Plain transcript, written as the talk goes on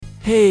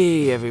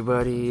Hey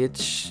everybody,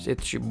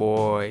 it's your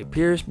boy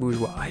Pierce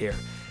Bourgeois here,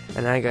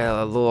 and I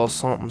got a little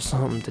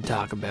something to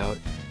talk about.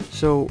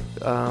 So,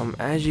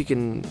 as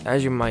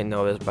you might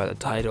notice by the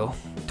title,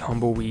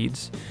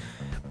 Tumbleweeds,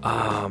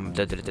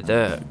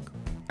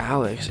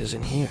 Alex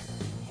isn't here.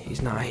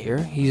 He's not here.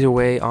 He's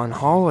away on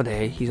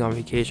holiday. He's on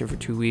vacation for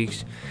 2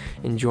 weeks,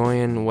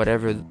 enjoying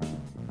whatever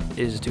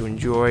is to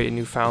enjoy in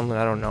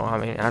Newfoundland. I don't know. I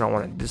mean, I don't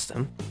want to diss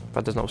them,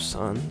 but there's no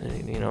sun.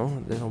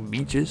 There's no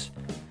beaches.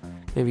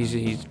 Maybe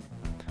he's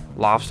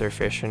lobster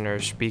fishing or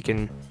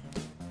speaking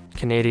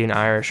Canadian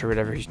Irish or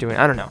whatever he's doing.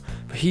 I don't know,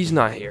 but he's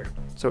not here.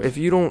 So if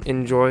you don't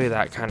enjoy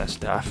that kind of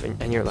stuff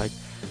and you're like,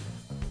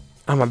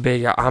 I'm a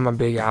big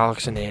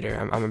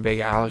Alexinator, I'm a big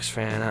Alex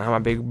fan, I'm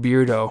a big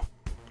beardo,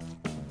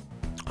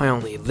 I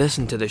only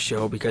listen to the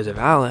show because of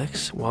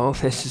Alex, well,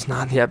 this is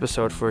not the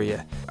episode for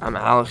you. I'm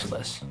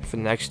Alexless for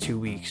the next 2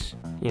 weeks.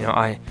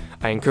 I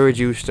encourage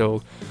you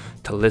still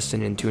to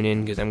listen and tune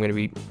in, because I'm going to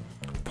be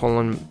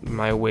pulling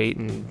my weight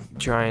and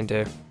trying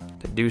to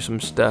do some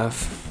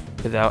stuff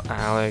without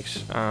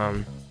Alex.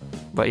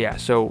 But yeah,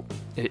 so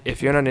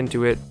if you're not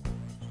into it,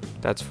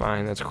 that's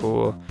fine, that's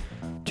cool.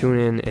 Tune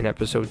in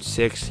episode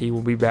 6. He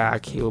will be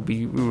back. He'll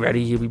be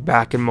ready. He'll be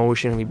back in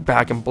motion. He'll be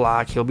back in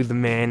black. He'll be the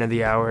man of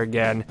the hour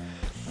again.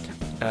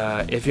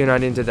 If you're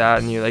not into that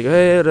and you're like,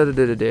 hey,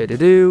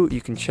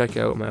 you can check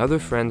out my other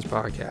friend's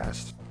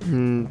podcast.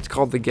 It's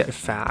called the Get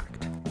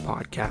Fact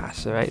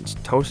podcast. All right, it's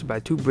hosted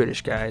by 2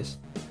 British guys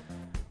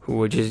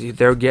who are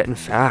they're getting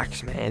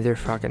facts, man. They're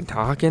fucking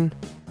talking,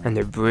 and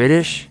they're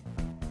British.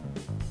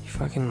 You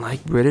fucking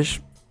like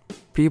British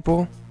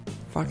people?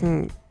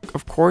 Fucking,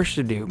 of course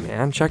you do,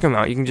 man. Check them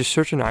out. You can just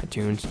search on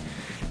iTunes.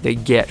 They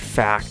Get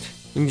Fact.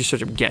 You can just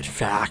search up Get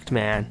Fact,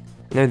 man.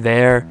 And they're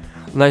there.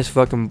 Nice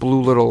fucking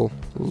blue little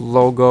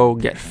logo,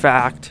 Get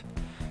Fact.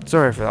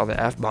 Sorry for all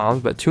the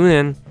F-bombs, but tune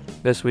in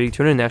this week,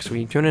 tune in next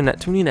week, tune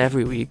in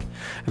every week,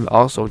 and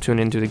also tune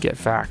into the Get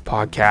Fact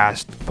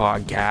podcast.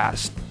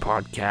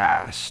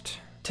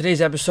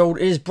 Today's episode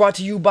is brought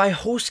to you by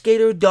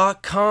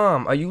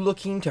HostGator.com. Are you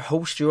looking to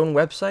host your own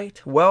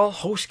website? Well,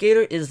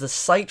 HostGator is the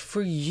site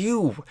for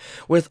you.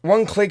 With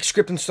one-click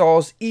script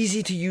installs,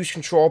 easy-to-use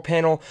control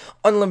panel,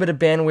 unlimited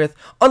bandwidth,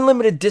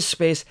 unlimited disk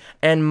space,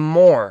 and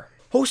more.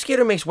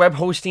 HostGator makes web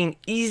hosting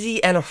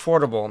easy and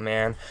affordable,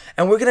 man.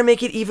 And we're going to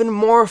make it even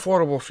more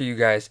affordable for you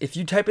guys. If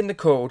you type in the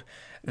code,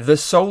 The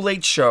So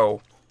Late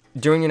Show,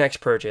 during your next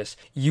purchase,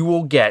 you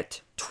will get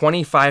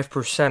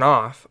 25%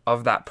 off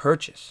of that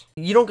purchase.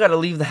 You don't got to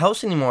leave the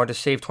house anymore to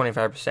save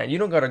 25%. You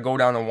don't got to go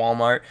down to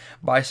Walmart,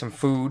 buy some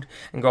food,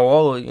 and go,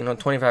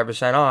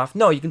 25% off.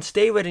 No, you can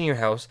stay right in your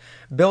house,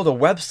 build a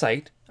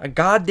website, a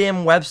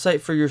goddamn website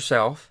for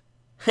yourself,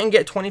 and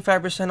get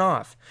 25%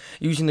 off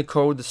using the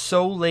code The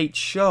So Late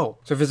Show.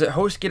 So visit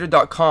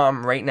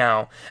HostGator.com right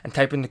now and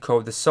type in the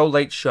code The So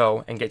Late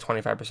Show and get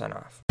 25%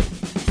 off.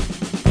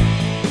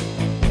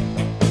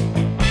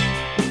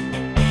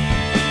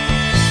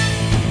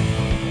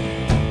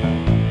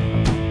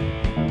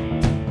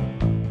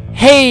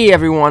 Hey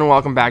everyone,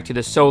 welcome back to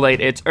the So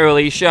Late It's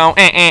Early Show.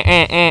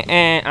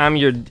 I'm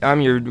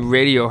your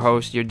radio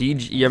host, your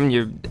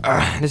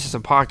DJ. This is a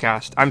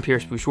podcast. I'm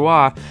Pierce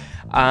Bourgeois.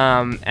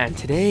 And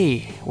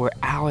today we're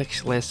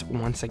Alexless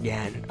once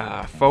again.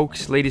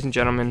 Folks, ladies and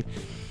gentlemen,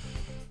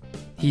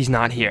 he's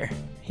not here.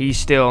 He's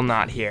still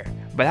not here.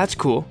 But that's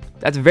cool.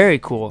 That's very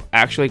cool,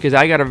 actually, because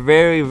I got a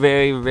very,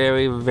 very,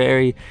 very,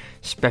 very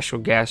special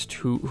guest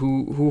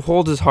who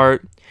holds his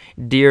heart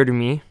dear to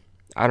me.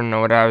 I don't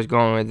know what I was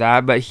going with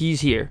that, but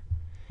he's here.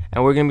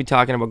 And we're going to be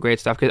talking about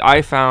great stuff, because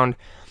I found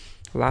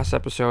last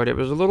episode it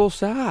was a little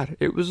sad.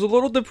 It was a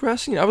little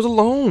depressing. I was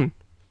alone.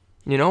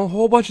 A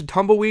whole bunch of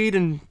tumbleweed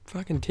and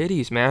fucking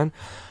titties, man.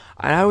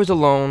 And I was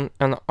alone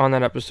on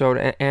that episode,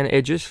 and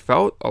it just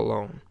felt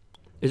alone.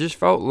 It just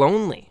felt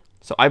lonely.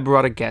 So I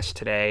brought a guest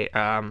today.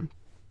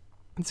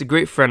 It's a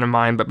great friend of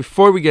mine. But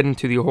before we get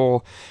into the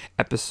whole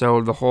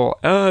episode,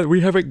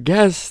 we have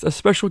a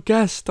special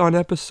guest on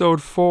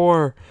episode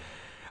 4.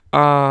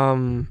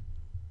 No,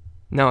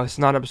 it's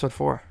not episode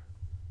 4.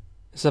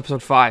 It's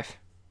episode 5.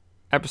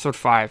 Episode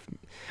 5.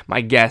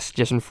 My guest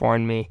just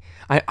informed me.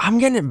 I'm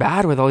getting it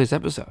bad with all these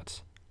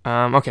episodes.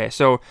 Okay,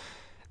 so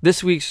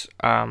this week's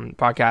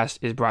podcast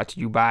is brought to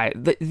you by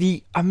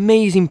the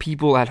amazing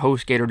people at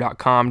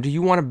HostGator.com. Do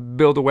you want to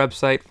build a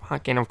website?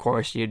 Fucking of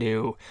course you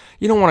do.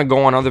 You don't want to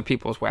go on other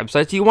people's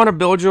websites. You want to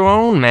build your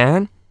own,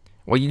 man.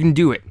 Well, you can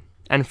do it.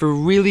 And for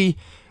really,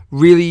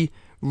 really,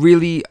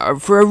 really,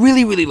 for a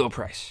really, really low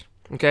price.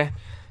 Okay?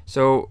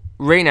 So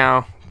right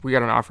now, we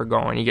got an offer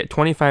going. You get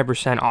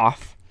 25%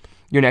 off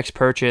your next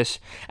purchase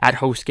at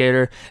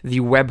HostGator, the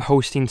web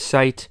hosting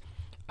site,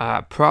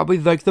 probably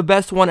like the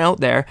best one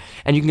out there,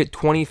 and you can get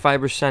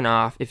 25%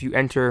 off if you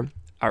enter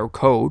our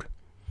code.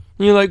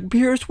 And you're like,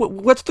 Pierce,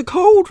 what's the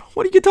code?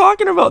 What are you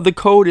talking about? The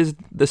code is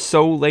The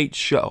So Late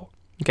Show.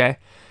 Okay,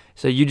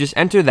 so you just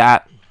enter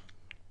that,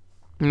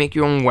 make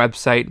your own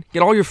website,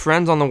 get all your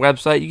friends on the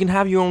website. You can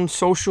have your own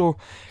social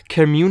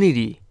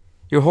community,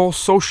 your own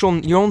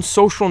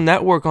social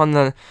network on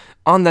the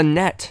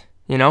net.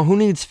 Who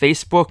needs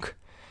Facebook?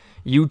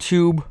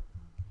 YouTube,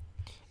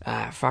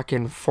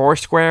 fucking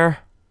Foursquare.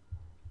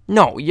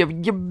 No,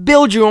 you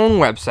build your own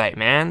website,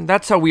 man.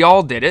 That's how we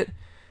all did it.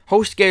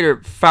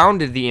 HostGator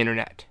founded the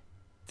internet.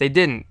 They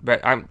didn't,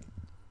 but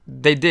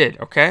they did,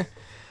 okay?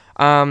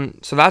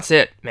 So that's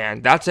it,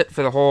 man. That's it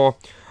for the whole,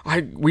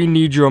 we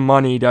need your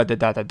money,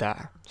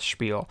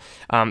 spiel.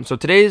 So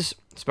today's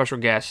special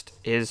guest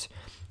is,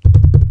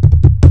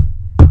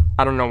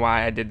 I don't know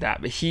why I did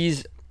that, but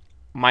he's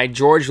my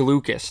George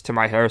Lucas to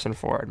my Harrison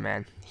Ford,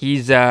 man.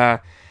 He's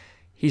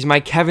my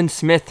Kevin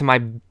Smith to my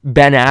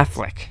Ben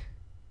Affleck.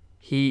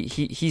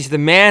 He's the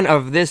man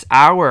of this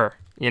hour,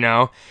 you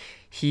know.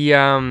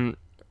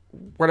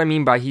 What I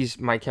mean by he's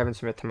my Kevin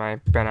Smith to my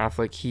Ben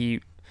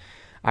Affleck,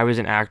 I was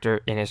an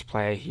actor in his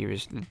play. He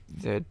was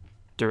the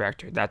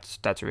director.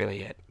 That's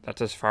really it.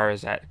 That's as far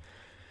as that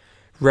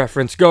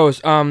reference goes.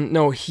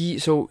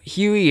 So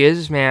here he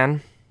is,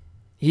 man.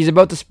 He's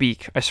about to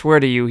speak. I swear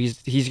to you,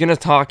 he's gonna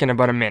talk in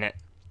about a minute.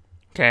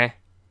 Okay,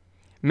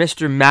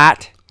 Mr.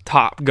 Matt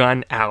Top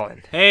Gun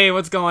Allen. Hey,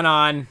 what's going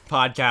on,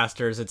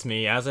 podcasters? It's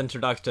me. As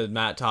introduced to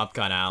Matt Top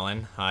Gun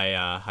Allen,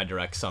 I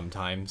direct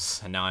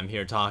sometimes, and now I'm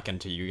here talking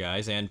to you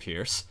guys and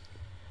Pierce.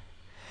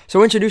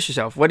 So introduce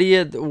yourself. What are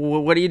you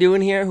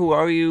doing here? Who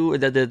are you?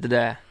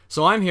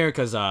 So I'm here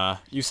because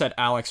you said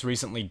Alex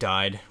recently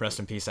died. Rest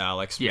in peace,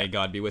 Alex. Yeah. May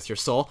God be with your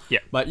soul. Yeah.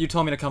 But you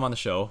told me to come on the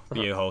show,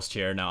 be a host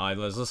here. Now, I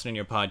was listening to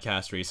your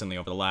podcast recently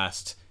over the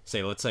last,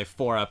 let's say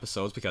 4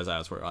 episodes, because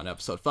we're on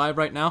episode 5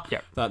 right now.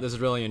 Yeah. Thought this is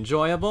really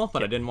enjoyable,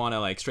 but I didn't want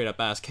to straight up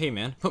ask, hey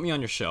man, put me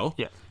on your show.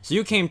 Yeah. So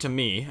you came to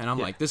me, and I'm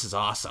like, this is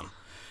awesome.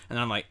 And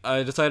I'm like,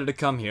 I decided to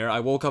come here. I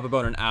woke up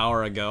about an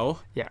hour ago.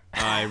 Yeah.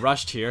 I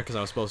rushed here because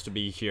I was supposed to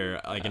be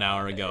here an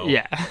hour ago.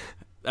 Yeah.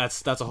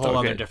 That's a whole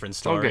other different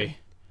story. Okay.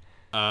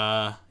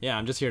 Yeah,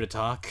 I'm just here to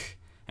talk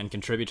and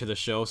contribute to the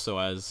show so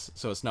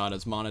it's not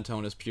as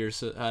monotone as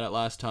Pierce had it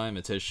last time.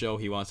 It's his show.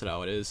 He wants it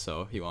how it is,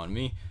 so he wanted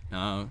me.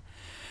 Now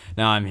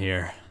I'm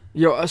here.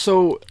 Yo,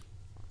 so,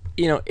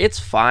 it's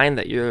fine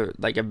that you're,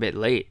 a bit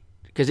late.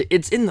 Because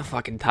it's in the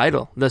fucking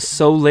title. The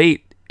So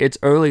Late, It's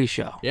Early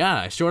show.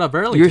 Yeah, I showed up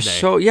early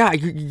today.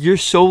 You're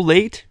so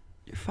late.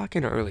 You're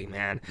fucking early,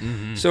 man.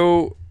 Mm-hmm.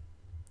 So,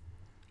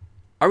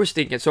 I was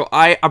thinking, so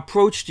I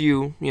approached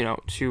you,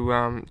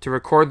 to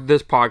record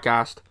this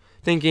podcast,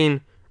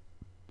 thinking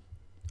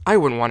I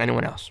wouldn't want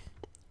anyone else.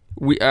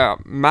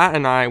 Matt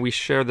and I, we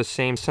share the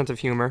same sense of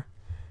humor,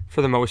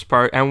 for the most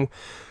part, and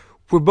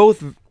we're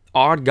both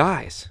odd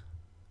guys.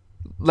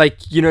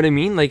 You know what I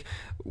mean?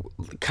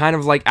 Kind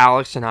of like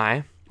Alex and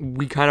I,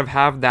 we kind of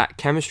have that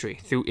chemistry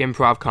through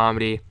improv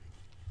comedy,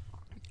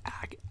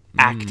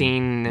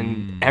 acting,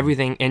 and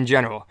everything in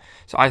general.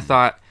 So I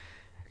thought,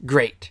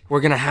 great,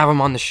 we're gonna have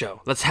him on the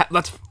show. Let's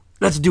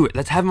do it.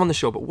 Let's have him on the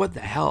show. But what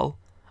the hell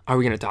are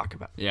we gonna talk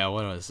about? Yeah,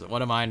 what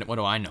do I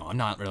know? I'm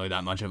not really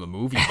that much of a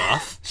movie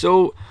buff.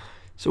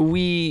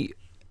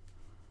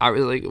 I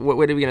was like,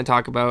 what are we gonna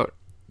talk about?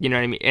 You know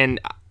what I mean?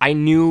 And I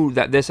knew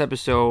that this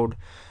episode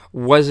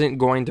wasn't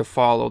going to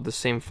follow the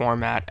same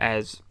format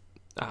as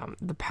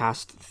the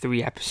past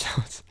 3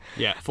 episodes.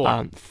 Yeah,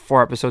 4.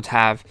 4 episodes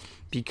have,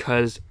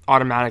 because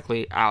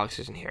automatically Alex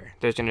isn't here.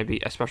 There's going to be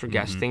a special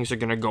guest. Things are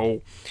going to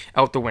go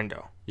out the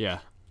window. Yeah.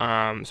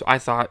 So I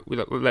thought,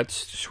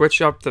 let's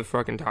switch up the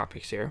fucking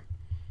topics here.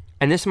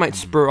 And this might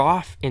spur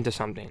off into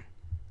something.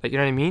 You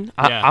know what I mean?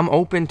 Yeah. I'm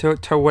open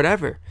to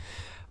whatever.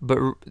 But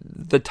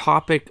the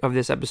topic of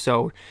this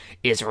episode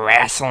is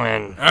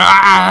wrestling.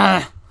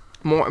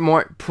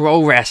 More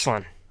pro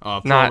wrestling.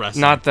 Pro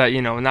wrestling. Not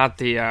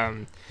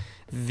the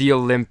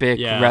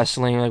Olympic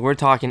wrestling. We're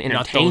talking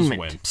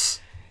entertainment. Not those wimps.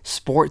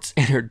 Sports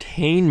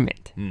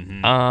entertainment.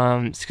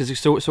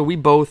 So we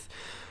both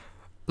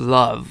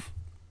love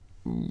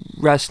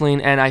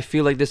wrestling, and I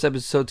feel like this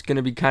episode's going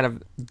to be kind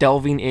of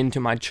delving into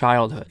my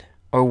childhood,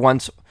 or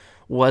once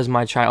was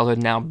my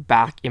childhood, now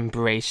back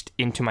embraced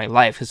into my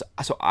life.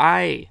 So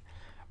I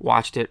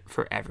watched it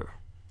forever.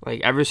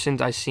 Ever since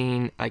I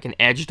seen an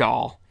Edge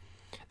doll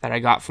that I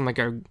got from a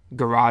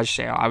garage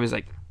sale, I was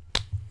like,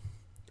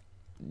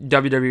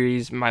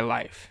 WWE's my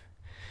life.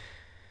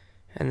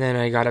 And then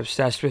I got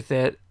obsessed with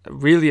it,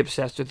 really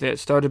obsessed with it.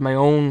 Started my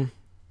own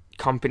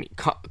company,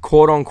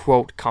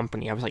 quote-unquote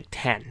company. I was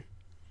 10.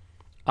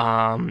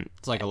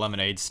 It's like a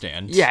lemonade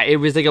stand. Yeah, it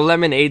was like a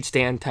lemonade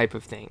stand type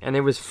of thing. And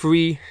it was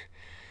free.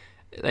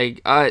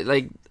 It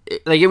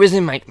was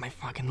in my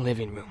fucking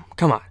living room.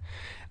 Come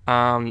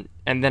on.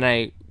 And then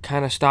I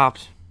kind of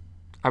stopped.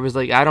 I was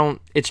like,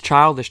 it's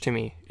childish to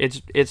me.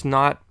 It's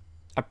not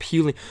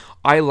appealing.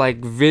 I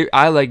like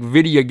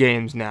video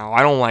games now.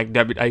 I don't like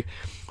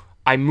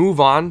I move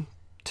on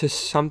to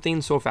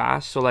something so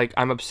fast. So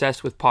I'm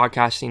obsessed with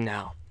podcasting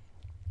now.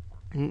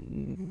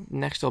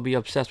 Next I'll be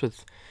obsessed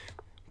with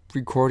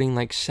recording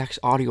sex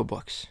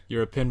audiobooks.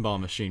 You're a pinball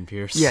machine,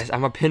 Pierce. Yes,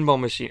 I'm a pinball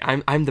machine.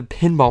 I'm the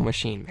pinball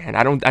machine, man.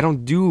 I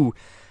don't do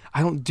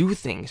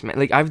things,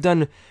 man. I've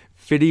done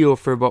video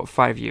for about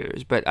 5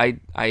 years, but I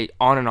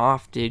on and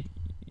off did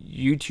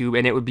YouTube,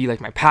 and it would be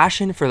my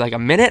passion for a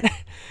minute,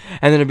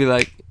 and then it'd be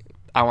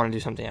I want to do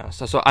something else.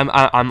 So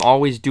I'm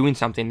always doing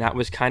something that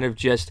was kind of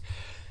just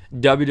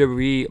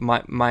WWE,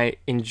 my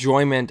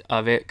enjoyment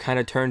of it kind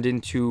of turned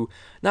into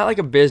not like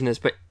a business,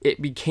 but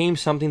it became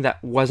something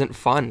that wasn't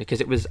fun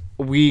because it was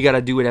we got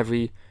to do it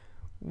every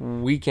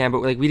weekend,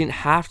 but like we didn't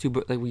have to,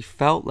 but like we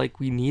felt like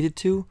we needed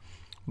to,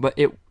 but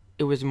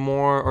it was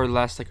more or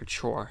less like a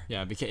chore.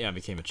 Yeah, it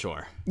became a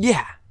chore.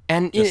 Yeah.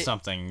 And Just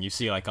something you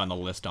see like on the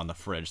list on the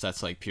fridge.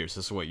 That's like, Pierce,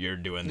 this is what you're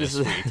doing this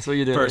week. That's what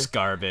you're doing. First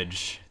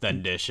garbage,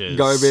 then dishes.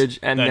 Garbage,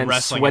 and then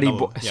wrestling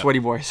sweaty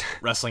boys.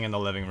 Wrestling in the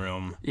living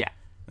room. Yeah.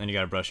 Then you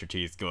gotta brush your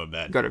teeth, go to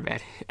bed. Go to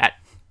bed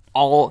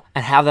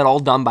and have that all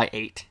done by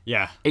 8.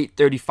 Yeah.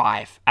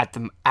 8:35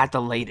 at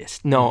the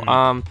latest.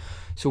 No,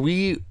 so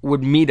we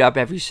would meet up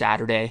every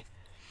Saturday.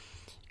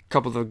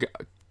 Couple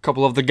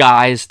of the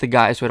guys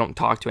who I don't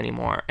talk to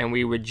anymore, and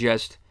we would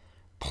just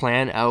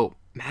plan out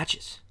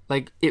matches.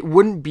 Like, it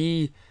wouldn't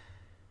be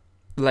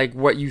like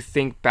what you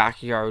think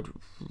backyard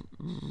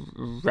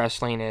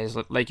wrestling is.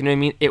 Like, you know what I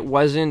mean? It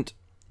was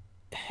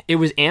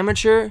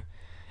amateur,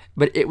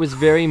 but it was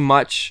very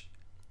much,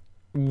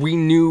 we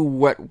knew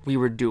what we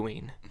were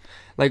doing.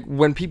 Like,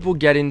 when people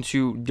get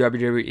into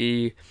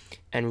WWE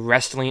and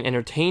wrestling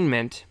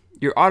entertainment,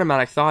 your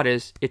automatic thought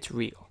is, it's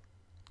real.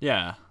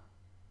 Yeah.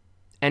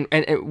 And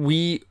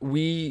we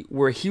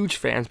were huge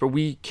fans, but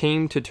we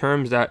came to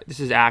terms that this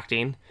is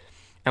acting,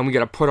 and we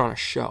got to put on a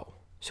show.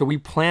 So we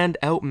planned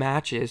out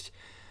matches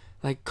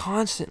like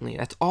constantly.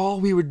 That's all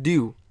we would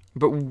do,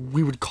 but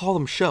we would call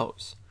them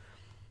shows.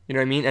 You know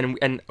what I mean?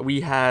 And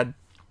we had,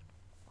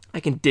 I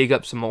can dig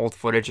up some old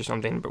footage or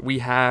something, but we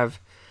had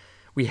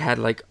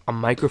like a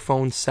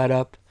microphone set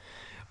up.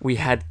 We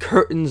had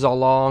curtains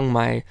along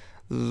my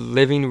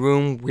living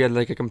room. We had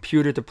like a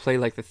computer to play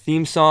like the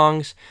theme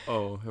songs.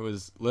 Oh, it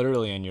was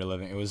literally in your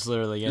living. It was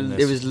literally in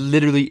this. It was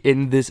literally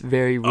in this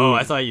very room. Oh,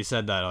 I thought you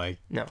said that like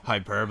no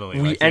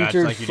hyperbole. We like,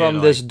 entered like from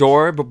did, this like...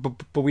 door,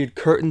 but we had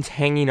curtains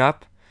hanging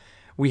up.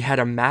 We had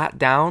a mat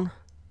down.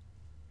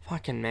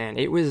 Fucking man,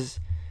 it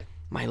was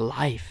my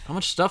life. How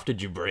much stuff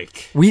did you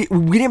break? We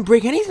didn't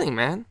break anything,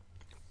 man.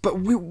 But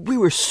we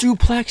were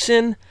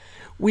suplexing.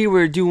 We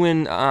were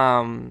doing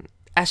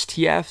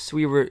STFs.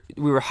 We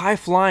were high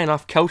flying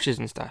off couches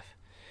and stuff.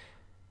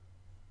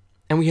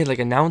 And we had like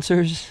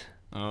announcers.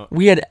 Oh.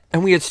 We had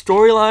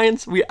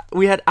storylines.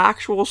 We had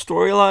actual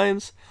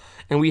storylines,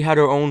 and we had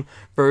our own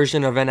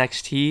version of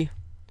NXT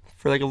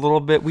for like a little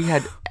bit. We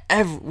had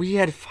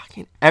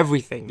fucking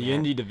everything. The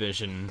indie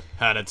division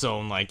had its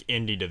own like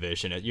indie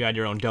division. You had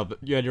your own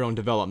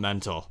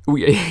developmental.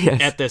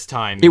 Yes. At this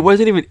time. It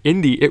wasn't even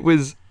indie. It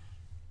wasn't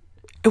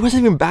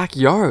even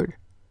backyard.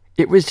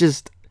 It was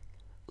just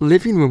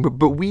living room.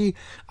 But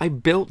I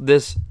built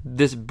this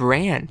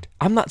brand.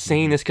 I'm not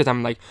saying this because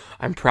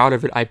I'm proud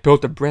of it. I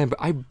built a brand,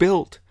 but I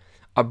built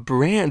a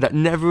brand that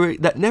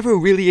never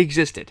really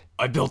existed.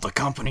 I built a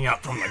company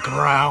up from the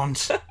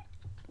ground.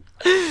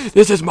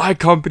 This is my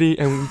company,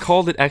 and we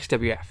called it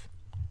XWF,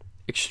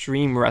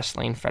 Extreme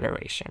Wrestling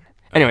Federation.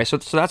 Anyway, so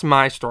that's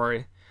my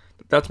story.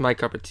 That's my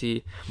cup of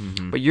tea.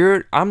 Mm-hmm.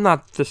 But I'm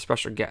not the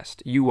special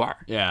guest. You are.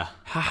 Yeah.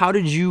 How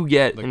did you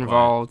get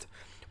involved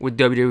with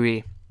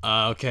WWE?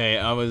 Okay,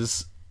 it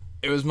was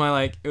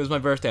my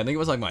birthday. I think it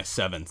was like my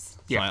 7th.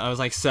 Yeah. I was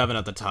like 7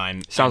 at the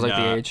time. Sounds like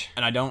the age.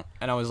 And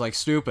I was like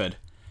stupid.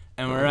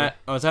 And I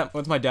was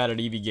with my dad at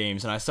EB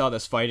Games, and I saw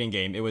this fighting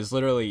game. It was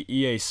literally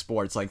EA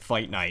Sports, like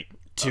Fight Night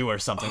 2 or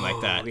something like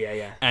that.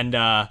 Yeah. And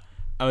I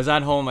was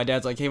at home. My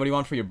dad's like, "Hey, what do you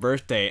want for your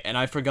birthday?" And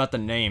I forgot the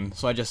name,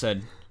 so I just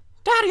said,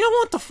 "Daddy, I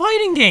want the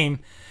fighting game."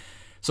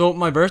 So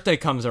my birthday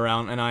comes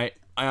around, and I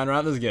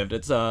unwrap this gift.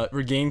 It's for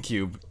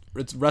GameCube.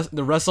 It's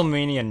the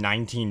WrestleMania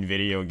 19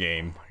 video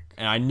game.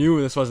 And I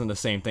knew this wasn't the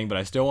same thing, but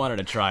I still wanted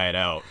to try it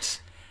out.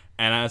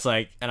 And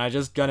I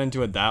just got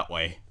into it that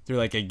way. Through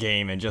like a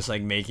game and just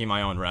like making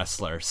my own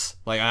wrestlers.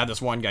 Like I had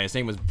this one guy, his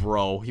name was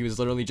Bro. He was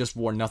literally just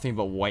wore nothing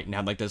but white and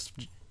had like this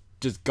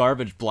just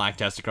garbage black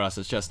test across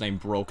his chest named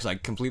Bro, because I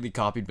completely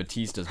copied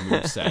Batista's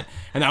moveset.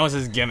 And that was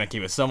his gimmick.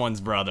 He was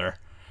someone's brother.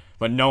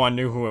 But no one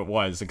knew who it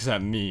was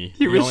except me.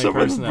 He was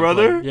someone's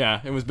brother? Yeah,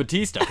 it was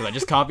Batista, because I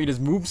just copied his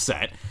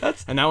moveset.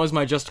 And that was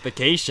my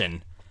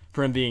justification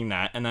for him being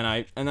that. And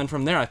then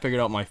from there I figured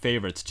out my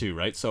favorites too,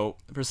 right? So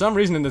for some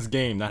reason in this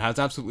game that has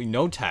absolutely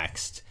no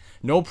text,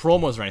 no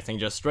promos or anything,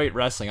 just straight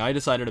wrestling, I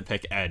decided to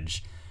pick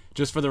Edge,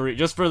 just for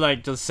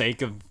the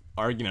sake of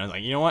argument. I was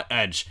like, you know what,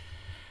 Edge.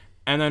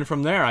 And then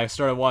from there, I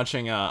started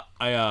watching.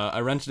 I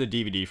rented a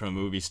DVD from a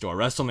movie store,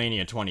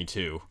 WrestleMania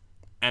 22,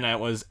 and it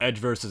was Edge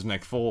versus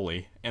Mick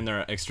Foley in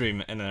their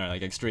extreme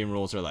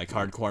rules or like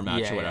hardcore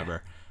match or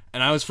whatever. Yeah.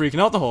 And I was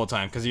freaking out the whole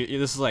time because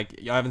this is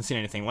like, I haven't seen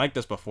anything like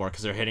this before,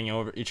 because they're hitting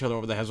each other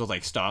over the heads with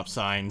like stop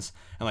signs,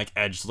 and like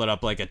Edge lit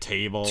up like a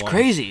table. It's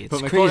crazy. And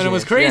it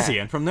was crazy.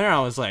 Yeah. And from there,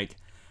 I was like,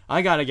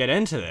 I gotta get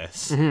into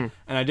this. Mm-hmm.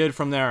 And I did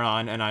from there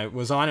on, and I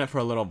was on it for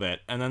a little bit,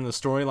 and then the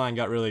storyline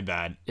got really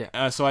bad.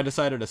 Yeah. So I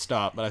decided to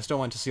stop, but I still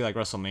went to see like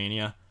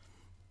WrestleMania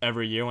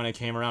every year when it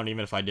came around,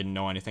 even if I didn't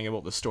know anything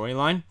about the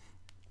storyline.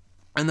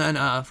 And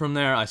then from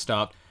there I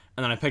stopped,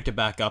 And then I picked it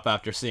back up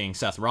after seeing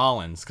Seth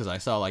Rollins because I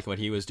saw like what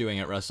he was doing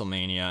at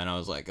WrestleMania, and I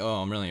was like,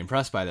 oh, I'm really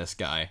impressed by this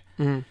guy.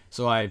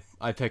 So I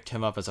picked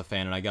him up as a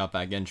fan, and I got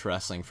back into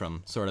wrestling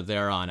from sort of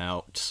there on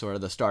out, sort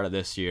of the start of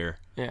this year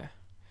Yeah.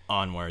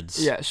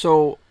 onwards. Yeah,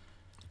 so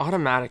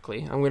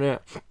automatically, I'm going to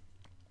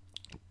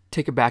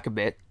take it back a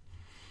bit.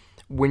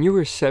 When you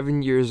were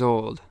 7 years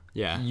old,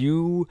 Yeah.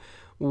 you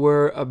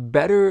were a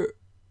better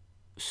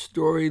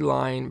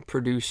storyline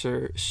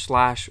producer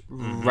 /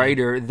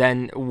 writer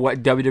than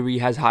what WWE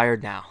has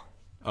hired now.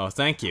 Oh,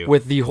 thank you.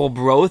 With the whole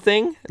bro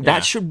thing, Yeah.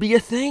 that should be a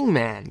thing,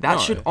 man. That No,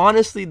 should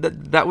honestly,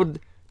 that would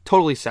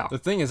totally sell. The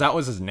thing is, that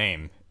was his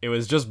name. It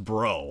was just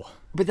Bro.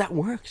 But that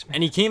works, man.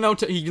 And he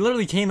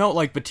literally came out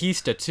like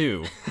Batista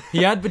too.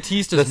 He had The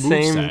Batista's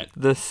same,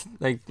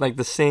 moveset. like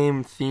the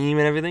same theme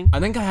and everything. I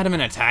think I had him in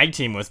a tag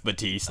team with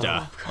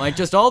Batista. Like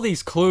just all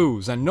these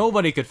clues, and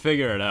nobody could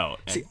figure it out.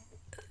 And-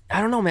 I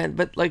don't know, man,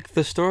 but like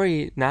the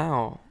story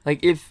now, like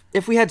if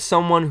we had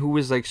someone who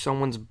was like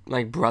someone's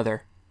like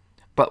brother,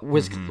 but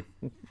was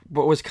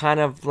kind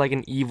of like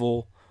an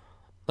evil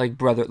like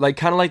brother, like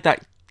kind of like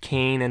that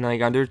Kane and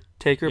like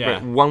Undertaker, Yeah.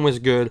 but one was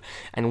good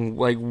and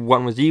like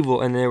one was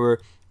evil, and they were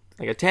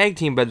like a tag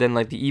team, but then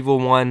like the evil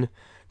one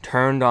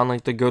turned on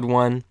like the good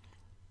one.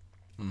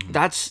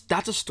 That's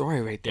a story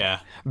right there. yeah.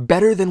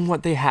 Better than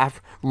what they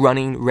have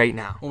running right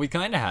now. Well, we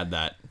kind of had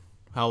that.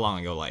 How long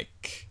ago?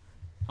 Like,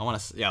 I want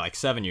to. Yeah, like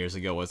 7 years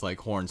ago was like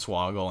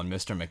Hornswoggle and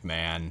Mr.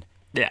 McMahon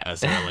Yeah.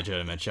 as their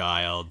legitimate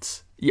child.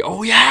 Yeah,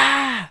 oh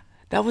yeah,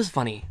 that was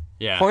funny.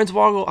 Yeah.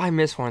 Hornswoggle, I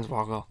miss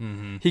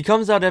Hornswoggle. He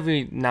comes out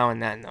every now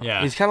and then, though.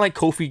 Yeah. He's kind of like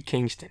Kofi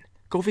Kingston.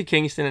 Kofi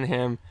Kingston and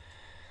him,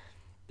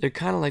 they're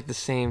kind of like the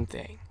same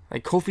thing.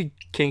 Like Kofi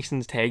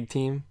Kingston's tag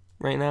team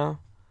right now.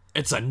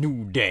 It's a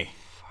new day.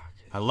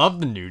 I love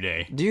the New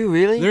Day. Do you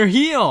really? They're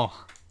heel.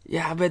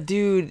 Yeah, but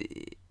dude,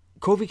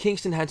 Kofi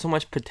Kingston had so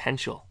much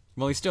potential.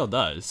 Well, he still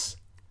does.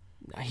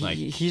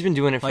 He's been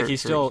doing it for Like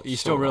he's for still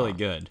so really long.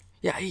 good.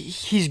 Yeah,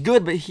 he's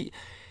good, but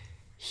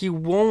he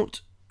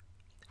won't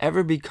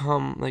ever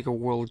become like a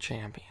world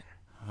champion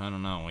I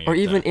don't know. or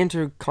even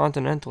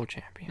intercontinental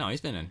champion. No,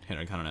 he's been an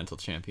Intercontinental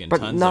Champion.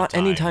 But tons not of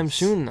anytime times.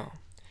 soon, though.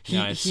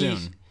 Yeah, it's he's-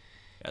 soon.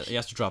 He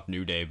has to drop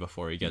New Day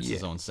before he gets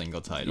his own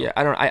single title. Yeah,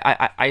 I don't.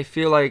 I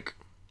feel like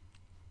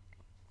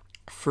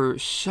for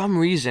some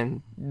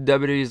reason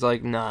WWE's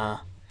like, nah,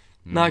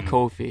 not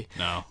Kofi.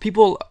 No.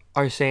 People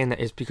are saying that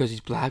it's because he's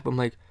black, but I'm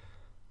like,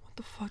 what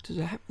the fuck does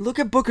that happen? Look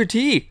at Booker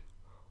T.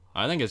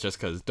 I think it's just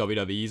because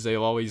WWE's,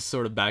 they've always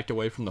sort of backed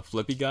away from the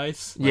flippy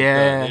guys. Like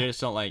Yeah. they just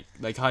don't like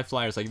high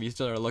flyers. Like if you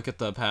still look at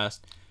the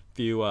past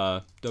few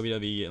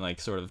WWE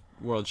like sort of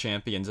world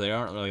champions, they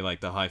aren't really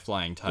like the high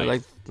flying type. They're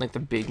like the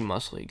big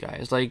muscly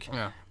guys. Like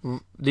Yeah.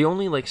 the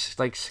only like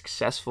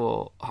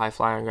successful high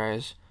flying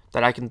guys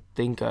that I can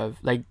think of,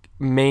 like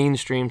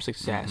mainstream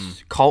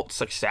success, cult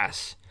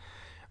success.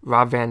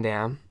 Rob Van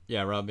Dam,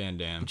 Yeah, Rob Van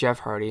Dam, Jeff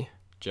Hardy.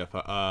 Jeff.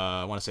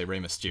 I want to say Rey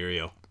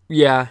Mysterio.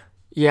 Yeah,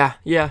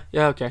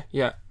 okay,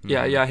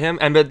 yeah, him.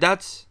 And but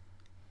that's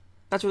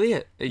really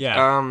it. Like,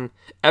 Yeah.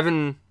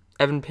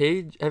 Evan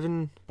Page,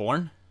 Evan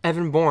Bourne,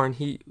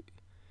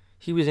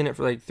 he was in it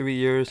for like 3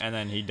 years. and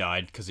then he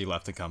died because he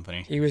left the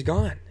company. He was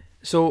gone.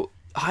 So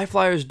high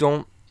flyers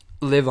don't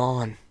live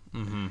on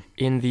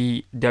in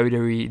the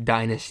WWE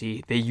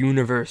dynasty, the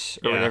universe,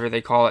 or Yeah. whatever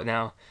they call it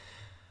now.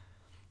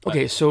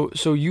 Okay, so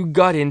you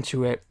got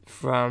into it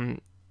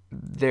from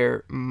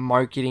their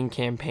marketing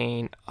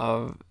campaign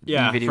of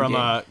Yeah, the video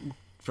game.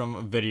 from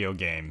a video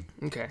game.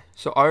 Okay,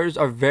 so ours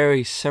are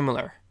very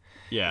similar.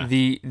 Yeah.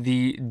 The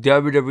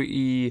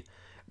WWE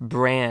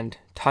brand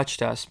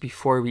touched us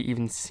before we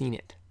even seen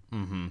it.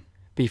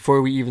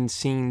 Before we even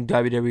seen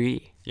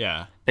WWE.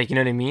 Yeah. Like, you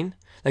know what I mean?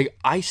 Like,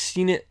 I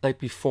seen it, like,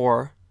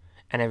 before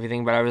and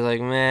everything, but I was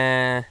like,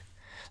 meh.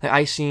 Like,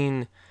 I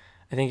think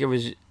it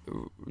was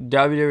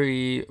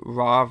WWE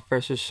Raw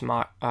versus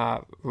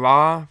SmackDown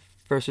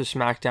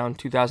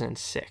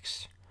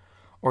 2006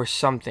 or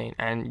something,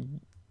 and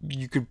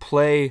you could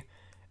play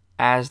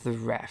as the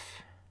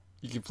ref.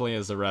 You could play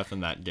as a ref in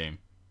that game.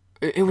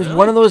 It was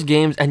one of those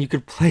games, and you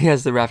could play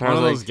as the ref. And One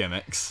of I was those like,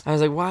 gimmicks. I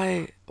was like,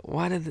 why?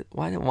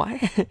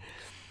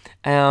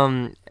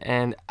 And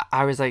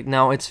I was like,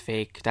 no, it's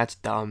fake. That's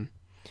dumb.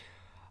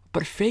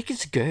 But fake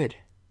is good.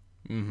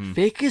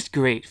 Fake is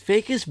great.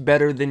 Fake is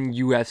better than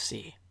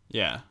UFC.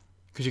 Yeah.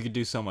 Because you could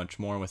do so much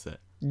more with it.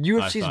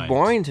 UFC is find.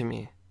 boring to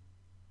me.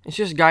 It's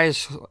just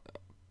guys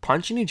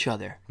punching each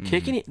other,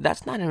 kicking.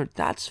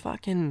 That's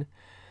fucking.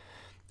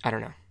 I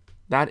don't know.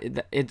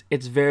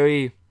 It's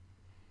very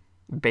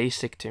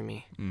basic to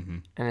me,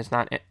 and it's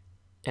not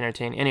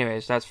entertaining.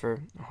 Anyways, that's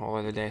for a whole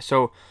other day.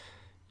 So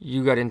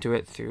you got into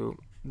it through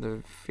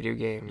the video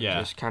game, Yeah.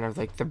 just kind of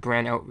like the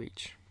brand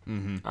outreach.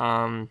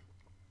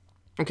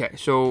 Okay,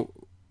 so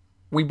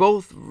we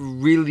both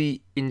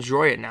really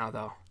enjoy it now,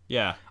 though.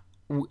 Yeah.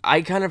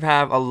 I kind of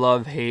have a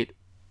love-hate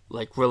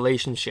like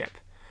relationship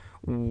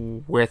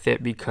with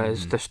it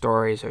because the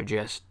stories are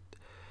just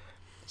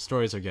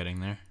Stories are getting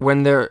there.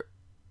 when they're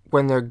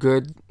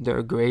good,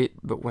 they're great,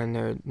 but when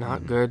they're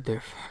not good,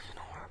 they're fucking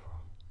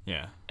horrible.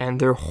 Yeah. and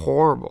they're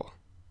horrible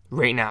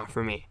right now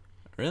for me.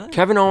 Really?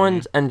 Kevin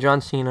Owens and John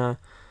Cena.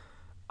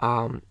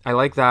 I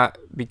like that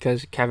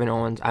because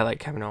I like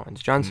Kevin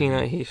Owens. John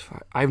Cena,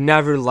 I've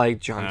never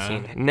liked John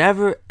Cena.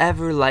 Never,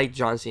 ever liked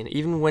John Cena.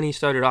 Even when he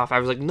started off, I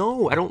was like,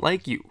 no, I don't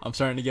like you. I'm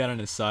starting to get on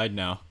his side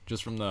now,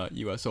 just from the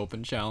U.S.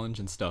 Open Challenge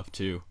and stuff,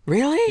 too.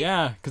 Really?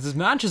 Yeah, because his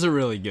matches are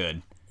really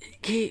good.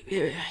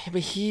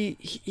 But he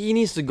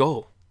needs to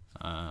go.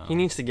 He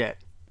needs to get.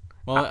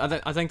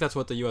 Well, I think that's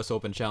what the U.S.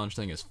 Open Challenge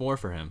thing is for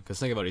him. Because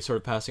think about it, he's sort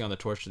of passing on the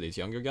torch to these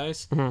younger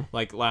guys.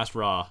 Like last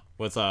Raw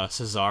with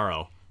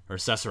Cesaro. Or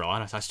Cesaro,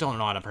 I still don't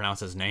know how to pronounce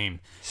his name.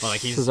 But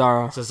like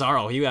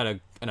Cesaro, he had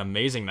an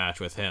amazing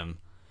match with him.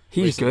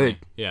 He's recently. good.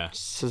 Yeah.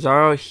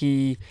 Cesaro,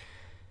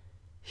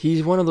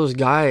 he's one of those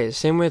guys.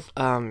 Same with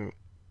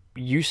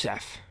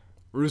Rusev,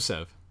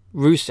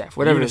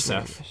 whatever his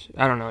name UNICEF. is.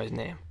 I don't know his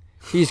name.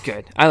 He's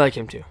good. I like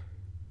him too.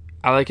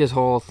 I like his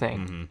whole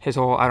thing. His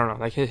whole, I don't know,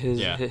 like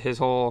his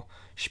whole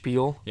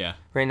spiel. Yeah.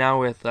 Right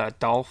now with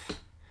Dolph.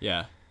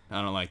 Yeah.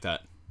 I don't like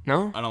that.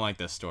 No? I don't like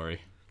this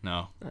story.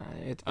 No.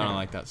 I don't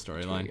like that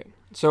storyline.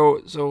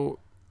 So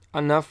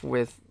enough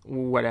with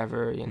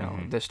whatever,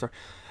 this story.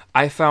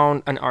 I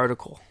found an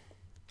article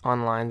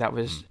online that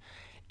was,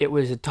 it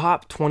was the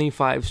top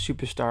 25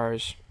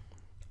 superstars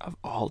of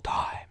all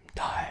time.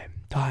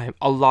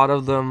 A lot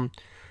of them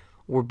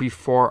were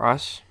before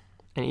us,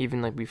 and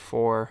even like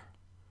before,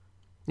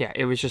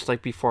 it was just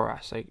like before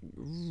us, like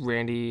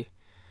Randy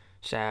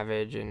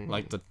Savage and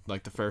like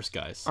the first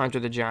guys. Andre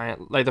the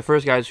Giant, like the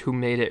first guys who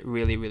made it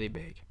really, really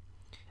big.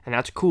 And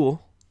that's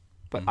cool,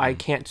 but I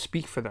can't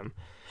speak for them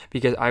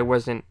because I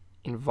wasn't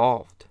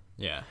involved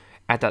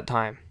at that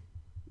time.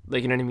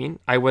 Like, you know what I mean?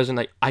 I wasn't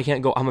like, I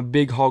can't go. I'm a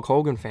big Hulk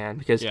Hogan fan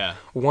because,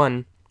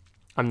 one,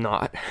 I'm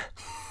not.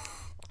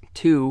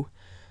 Two,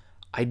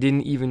 I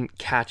didn't even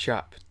catch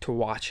up to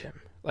watch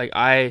him. Like,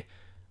 I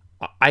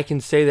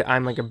can say that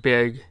I'm like a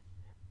big,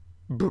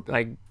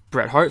 like,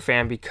 Bret Hart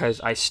fan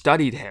because I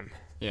studied him.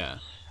 Yeah.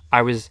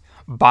 I was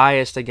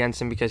biased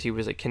against him because he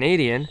was a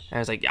Canadian. I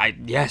was like,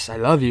 yes, I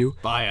love you.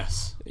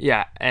 Bias.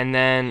 Yeah, and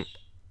then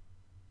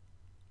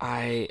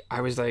I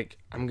was like,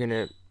 I'm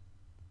gonna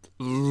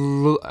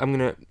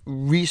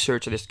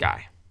research this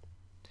guy.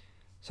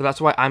 So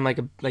that's why I'm like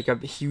a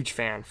huge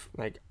fan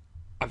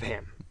of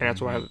him, and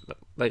that's why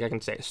I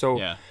can say.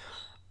 So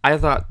I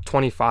thought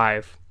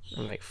 25.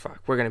 I'm like,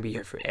 fuck, we're gonna be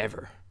here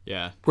forever.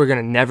 Yeah. We're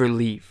gonna never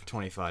leave.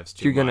 25's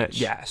too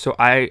much. So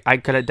I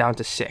cut it down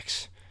to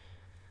 6.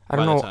 I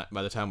don't know.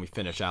 By the time we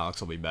finish,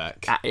 Alex will be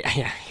back.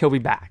 Yeah, he'll be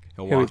back.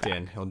 He'll walk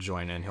in. He'll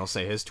join in. He'll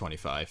say his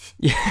 25.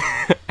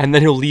 Yeah, and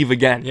then he'll leave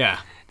again. Yeah.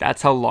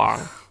 That's how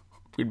long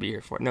we'd be here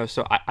for. No,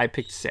 so I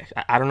picked 6.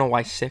 I don't know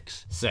why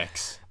 6.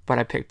 6. But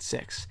I picked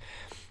 6.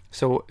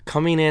 So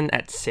coming in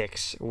at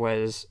 6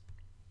 was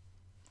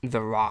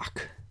The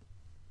Rock.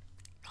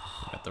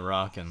 Got The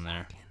Rock in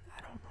there.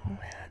 I don't know,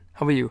 man.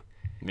 How about you?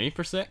 Me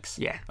for 6?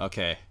 Yeah.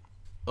 Okay.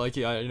 Like,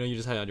 I know you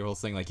just had your whole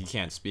thing, like, you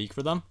can't speak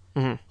for them.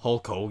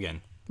 Hulk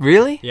Hogan.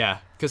 Really? Yeah.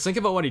 Because think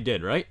about what he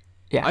did, right?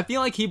 Yeah. I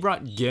feel like he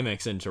brought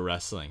gimmicks into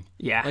wrestling.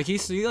 Yeah. Like,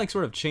 he like,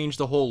 sort of changed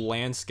the whole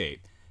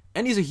landscape.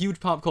 And he's a huge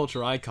pop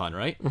culture icon,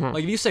 right?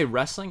 Like, if you say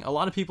wrestling, a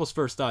lot of people's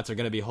first thoughts are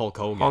going to be Hulk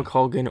Hogan. Hulk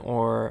Hogan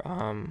or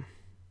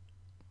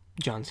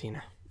John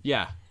Cena.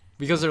 Yeah.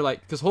 Because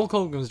Hulk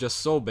Hogan's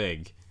just so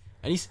big.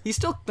 And he's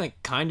still,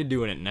 like, kind of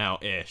doing it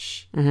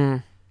now-ish.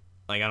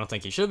 Like, I don't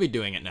think he should be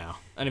doing it now.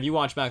 And if you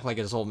watch back, like,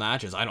 his old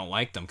matches, I don't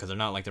like them because they're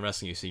not like the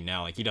wrestling you see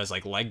now. Like, he does,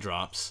 like, leg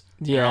drops.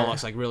 Yeah. It all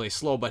looks, like, really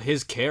slow. But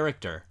his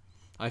character,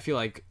 I feel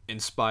like,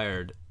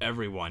 inspired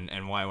everyone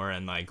and why we're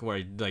in, like,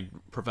 where, like,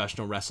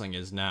 professional wrestling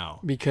is now.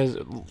 Because,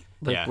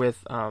 like,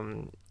 with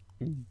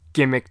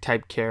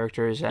gimmick-type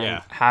characters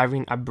and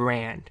having a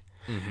brand.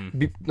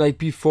 Like,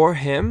 before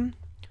him,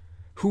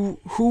 who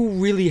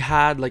really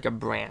had, like, a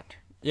brand?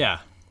 Yeah.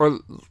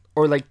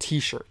 Or like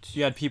T-shirts.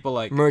 You had people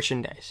like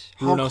merchandise.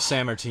 Bruno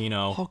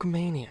Sammartino,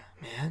 Hulkamania,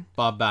 man.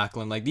 Bob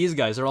Backlund. Like these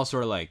guys, they're all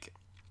sort of like,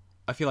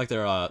 I feel like they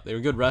were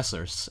good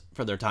wrestlers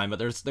for their time, but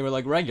they were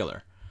like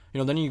regular. You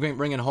know, then you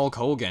bring in Hulk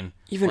Hogan.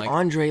 Even like,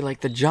 Andre, like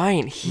the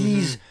Giant,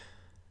 he's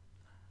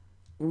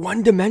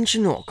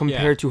one-dimensional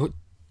compared to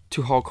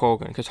Hulk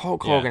Hogan, because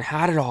Hulk Hogan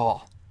had it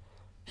all.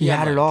 He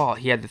had it all.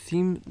 He had the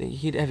theme.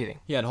 He had everything.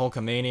 He had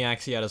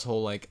Hulkamaniacs. He had his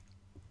whole like,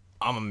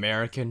 I'm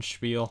American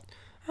spiel.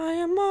 I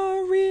am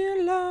a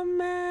real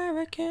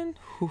American.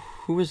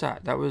 Who was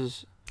that? That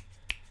was...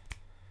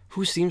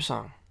 Whose theme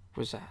song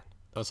was that?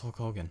 That was Hulk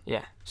Hogan.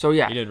 Yeah. So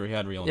yeah. He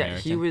had real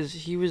American.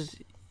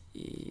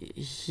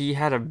 He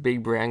had a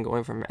big brand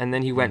going from, and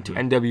then he went to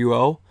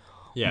NWO.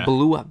 Yeah.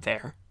 Blew up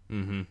there.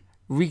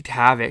 Wreaked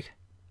havoc.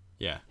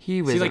 Yeah.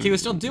 He was he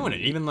was still doing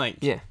it, even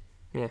like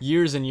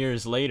years and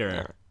years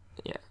later.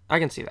 Yeah, I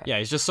can see that. Yeah,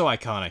 he's just so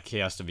iconic. He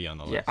has to be on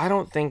the list. Yeah, I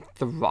don't think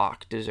The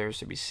Rock deserves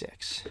to be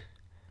 6.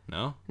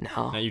 No?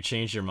 No. Now you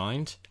changed your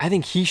mind? I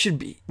think he should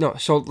be. No,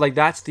 so like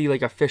that's the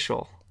like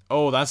official.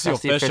 Oh, that's the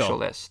official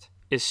list.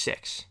 Is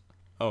 6.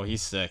 Oh,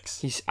 he's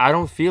 6. I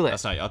don't feel it.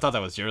 That's not. I thought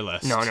that was your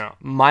list. No.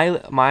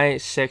 My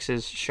 6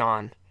 is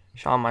Shawn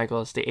Shawn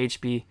Michaels, the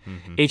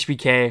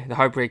HBK, the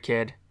Heartbreak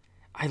Kid.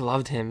 I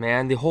loved him,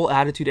 man. The whole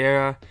Attitude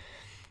Era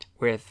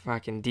with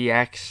fucking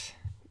DX.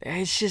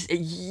 It's just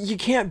you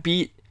can't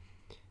beat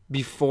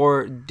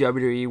before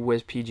WWE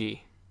was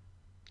PG.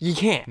 You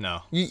can't.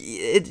 No.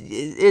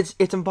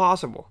 It's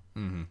impossible.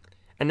 Mm-hmm.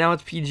 And now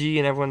it's PG,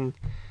 and everyone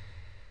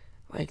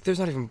like there's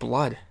not even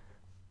blood.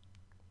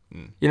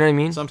 You know what I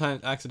mean?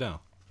 Sometimes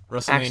accidental.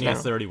 WrestleMania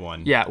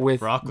 31. Yeah, with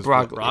Brock was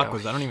Brock.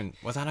 was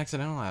that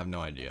accidental? I have no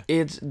idea.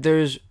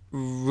 There's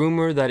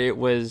rumor that it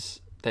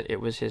was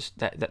his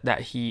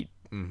that he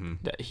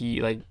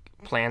like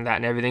planned that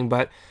and everything,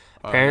 but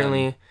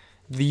apparently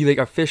the like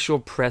official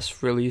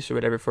press release or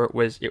whatever for it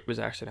was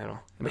accidental.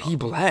 But he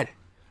bled.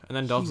 And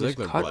then Dolph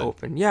Ziggler cut bled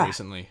open. Yeah.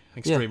 recently.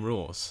 Extreme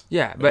Rules.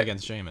 Yeah, but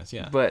against Sheamus,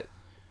 yeah. But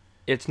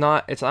it's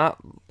not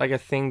like a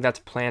thing that's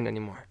planned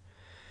anymore.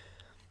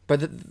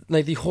 But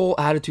the whole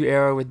Attitude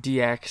Era with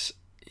DX,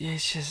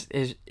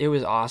 it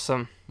was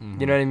awesome.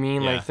 You know what I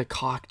mean? Yeah. Like the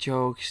cock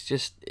jokes,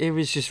 it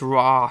was just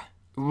raw.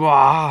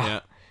 Yeah.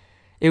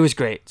 It was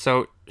great.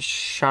 So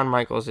Shawn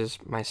Michaels is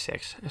my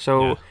 6.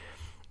 So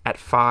at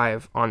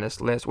 5 on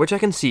this list, which I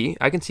can see,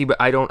 but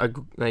I don't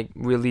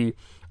really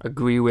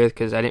agree with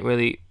because I didn't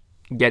really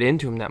get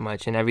into him that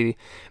much. And every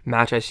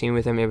match I seen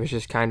with him, it was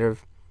just kind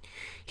of,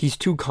 he's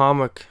too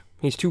comic.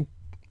 He's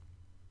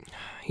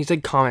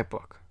like comic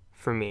book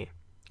for me.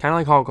 Kind of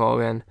like Hulk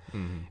Hogan,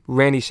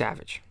 Randy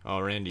Savage.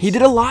 Oh, Randy. He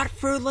did a lot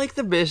for like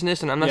the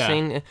business, and I'm not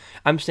saying.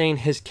 I'm saying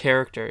his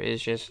character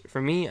is just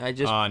for me.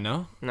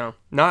 No,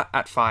 not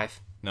at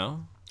 5.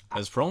 No,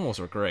 his promos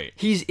were great.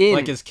 He's in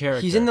like his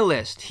character. He's in the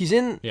list. He's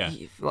in. Yeah.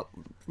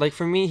 Like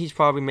for me, he's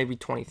probably maybe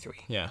 23.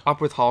 Yeah. Up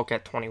with Hulk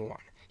at 21.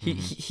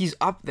 He's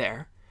up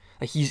there.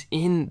 Like he's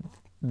in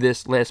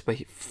this list, but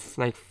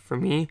like for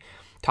me,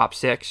 top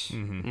 6.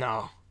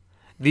 No,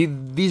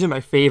 these are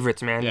my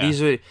favorites, man.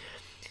 Yeah.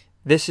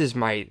 This is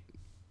my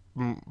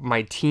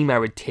team I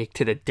would take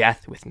to the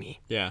death with me.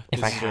 Yeah.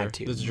 If I had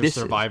to. This is your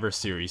Survivor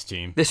Series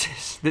team.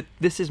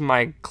 This is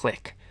my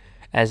clique,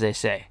 as they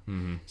say.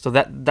 So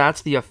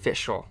that's the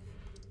official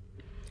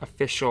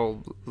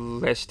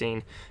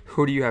listing.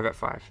 Who do you have at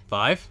 5?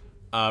 5?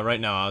 Right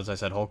now, as I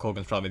said, Hulk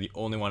Hogan's probably the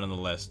only one on the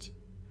list.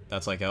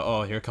 That's like,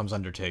 here comes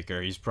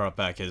Undertaker. He's brought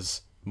back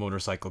his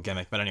motorcycle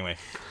gimmick. But anyway,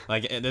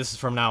 like this is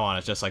from now on.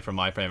 It's just like from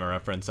my frame of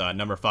reference.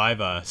 Number 5,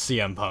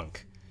 CM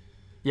Punk.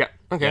 Yeah.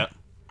 Okay. Yeah.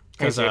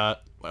 Because when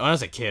I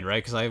was a kid,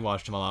 right? Because I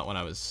watched him a lot when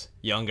I was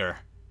younger.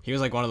 He was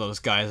like one of those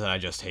guys that I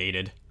just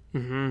hated.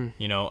 You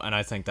know, and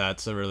I think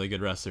that's a really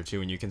good wrestler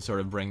too. And you can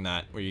sort of bring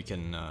that, where you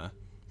can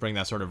bring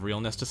that sort of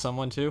realness to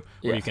someone too,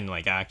 where you can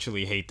like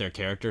actually hate their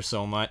character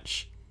so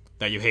much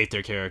that you hate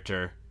their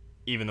character,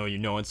 even though you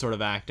know it's sort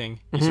of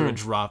acting. You sort of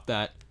drop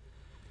that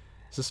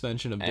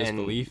suspension of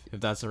disbelief, if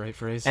that's the right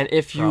phrase. And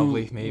if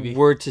you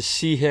were to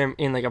see him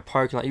in like a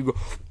parking lot, you go,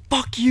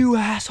 "Fuck you,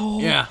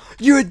 asshole! Yeah,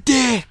 you're a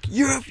dick.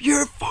 You're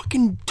a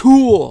fucking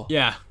tool."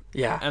 Yeah.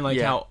 And like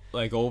how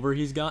like over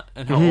he's got,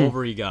 and how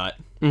over he got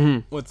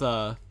with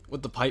the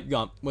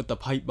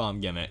pipe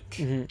bomb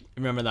gimmick.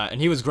 Remember that?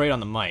 And he was great on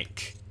the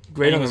mic.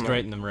 Great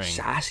in the ring.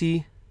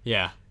 Sassy.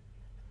 Yeah.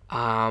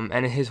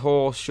 And his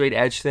whole straight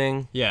edge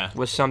thing. Yeah.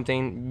 Was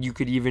something you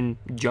could even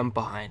jump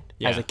behind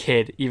as a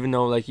kid, even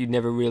though like you'd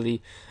never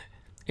really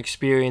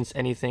experienced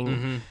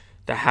anything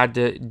that had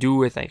to do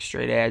with like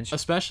straight edge.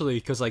 Especially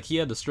because like he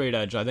had the straight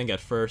edge, I think at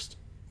first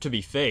to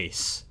be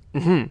face.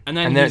 And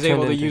then he was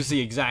able to use the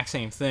exact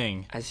same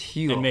thing as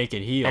heel and make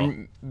it heel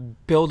and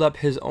build up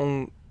his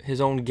own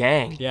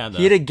gang. Yeah,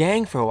 he had a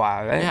gang for a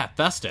while, right? Yeah,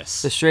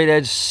 Festus. The Straight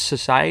Edge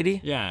Society.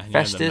 Yeah,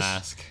 Festus. The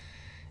mask.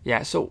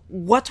 Yeah. So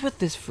what's with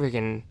this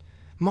friggin'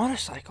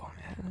 motorcycle,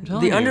 man?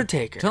 The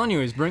Undertaker. I'm telling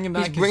you, he's bringing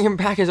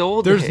back his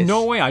old There's days.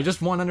 no way. I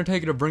just want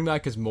Undertaker to bring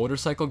back his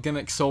motorcycle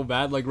gimmick so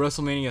bad. Like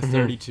WrestleMania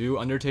 32,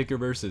 Undertaker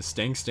versus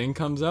Sting. Sting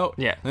comes out.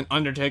 Yeah. Then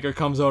Undertaker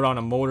comes out on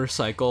a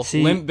motorcycle.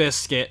 Limp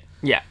Bizkit.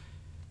 Yeah.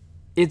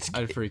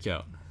 I'd freak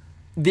out.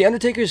 The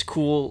Undertaker's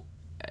cool.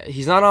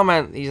 He's not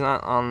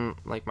on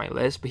like my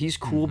list, but he's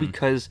cool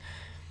because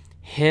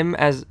him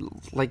as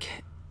like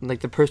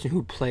the person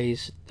who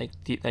plays like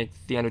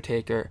the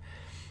Undertaker,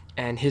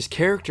 and his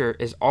character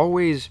is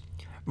always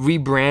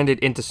rebranded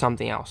into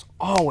something else.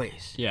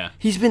 Always. Yeah.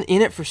 He's been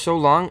in it for so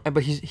long,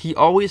 but he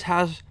always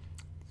has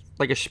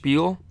like a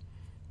spiel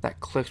that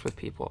clicks with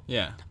people.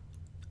 Yeah.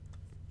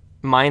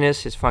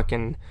 Minus his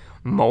fucking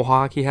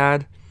mohawk he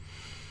had.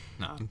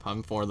 No,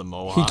 I'm for the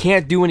mohawk. He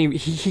can't do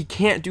he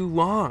can't do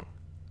wrong.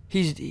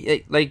 He's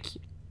like,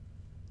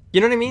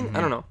 you know what I mean? I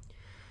don't know.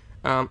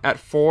 At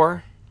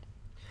 4,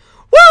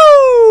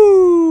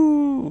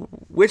 woo!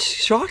 Which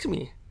shocked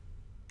me.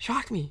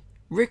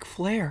 Ric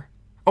Flair.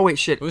 Oh wait,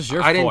 shit. It was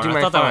your 4. I didn't do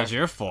my 5. That was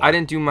your 4. I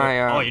didn't do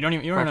my.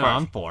 You weren't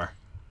on 4.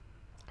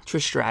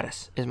 Trish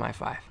Stratus is my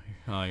 5.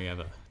 Oh, you have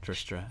a Trish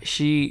Stratus.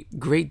 She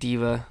great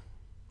diva,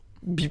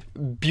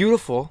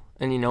 beautiful,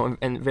 and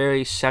and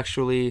very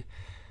sexually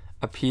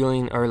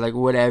appealing or like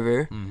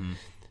whatever,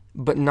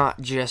 but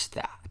not just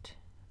that.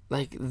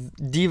 Like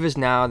divas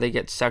now, they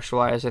get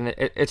sexualized, and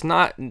it's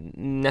not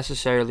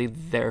necessarily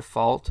their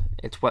fault.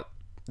 It's what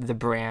the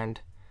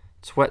brand.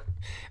 It's what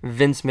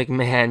Vince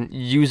McMahon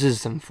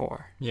uses them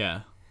for.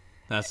 Yeah.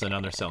 That's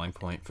another selling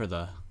point for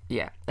the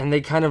Yeah, and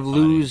they kind of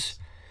lose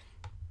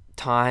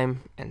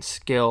time and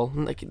skill.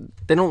 Like,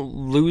 they don't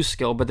lose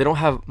skill, but they don't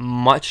have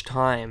much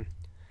time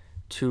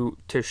to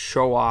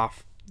show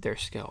off their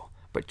skill.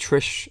 But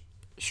Trish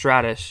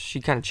Stratus,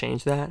 she kind of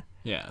changed that.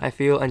 Yeah. I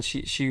feel, and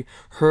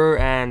her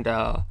and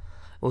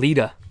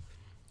Lita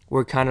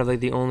were kind of like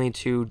the only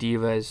two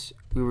divas.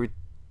 We were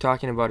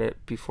talking about it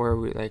before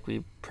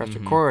we pressed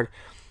record.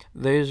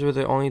 Those were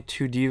the only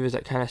two divas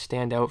that kind of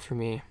stand out for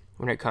me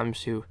when it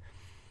comes to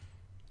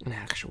an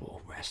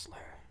actual wrestler.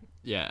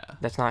 Yeah.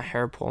 That's not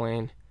hair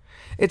pulling.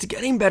 It's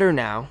getting better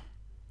now.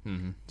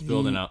 It's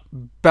building up.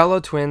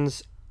 Bella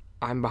Twins,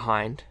 I'm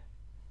behind.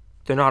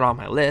 They're not on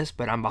my list,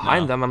 but I'm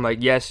behind them. I'm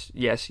like, yes,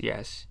 yes,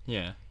 yes.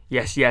 Yeah.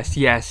 Yes, yes,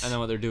 yes. And then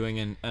what they're doing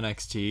in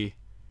NXT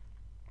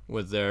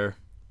with their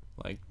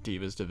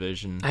Divas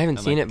division. I haven't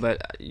seen it,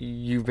 but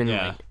you've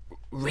been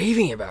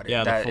raving about it.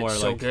 Yeah, that the four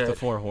it's so good. the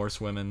four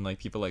horsewomen,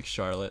 people like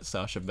Charlotte,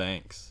 Sasha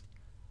Banks.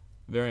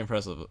 Very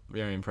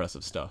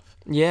impressive stuff.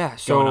 Yeah,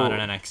 so going on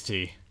in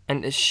NXT.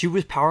 And she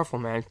was powerful,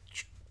 man.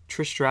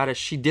 Trish Stratus,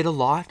 she did a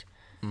lot.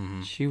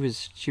 She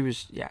was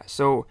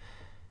so,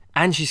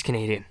 and she's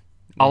Canadian.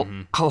 A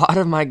lot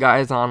of my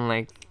guys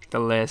on the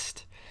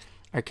list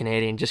are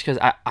Canadian, just because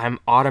I'm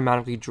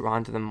automatically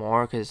drawn to them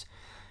more because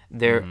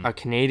they're a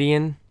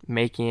Canadian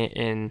making it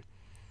in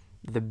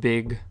the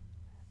big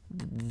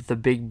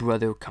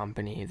brother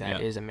company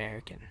that is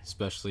American.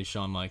 Especially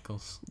Shawn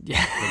Michaels.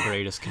 Yeah. The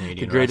greatest Canadian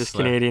The greatest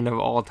wrestler. Canadian of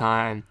all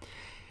time.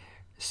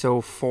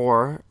 So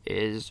 4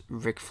 is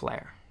Ric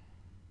Flair.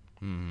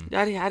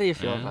 How do you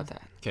feel about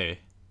that? Okay.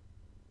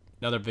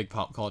 Another big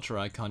pop culture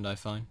icon I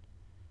find.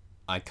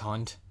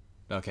 Iconed?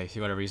 Okay, see,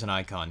 whatever, he's an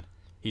icon.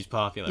 He's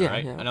popular,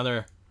 right? Yeah.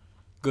 Another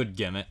good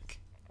gimmick,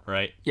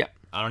 right? Yeah.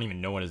 I don't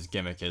even know what his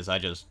gimmick is. I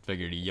just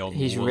figured he yelled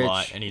He's woo a rich.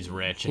 lot, and he's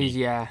rich, and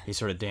he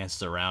sort of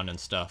dances around and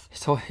stuff.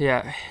 His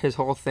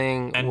whole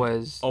thing And-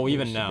 was... oh, he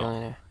even was a now.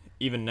 billionaire.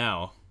 Even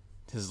now,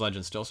 his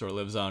legend still sort of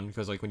lives on,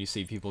 because when you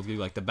see people do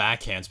the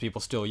backhands, people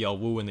still yell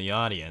woo in the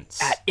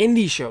audience. At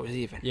indie shows,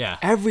 even. Yeah.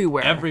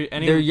 Everywhere.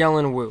 They're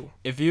yelling woo.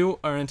 If you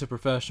are into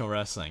professional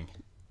wrestling,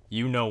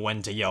 you know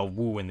when to yell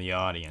woo in the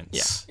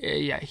audience.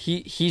 Yeah.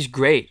 He's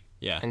great.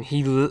 Yeah. And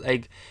he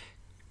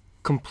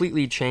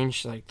completely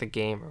changed the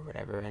game or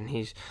whatever, and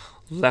he's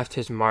left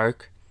his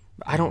mark.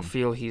 I don't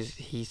feel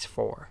he's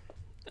 4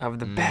 of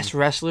the best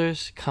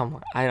wrestlers. Come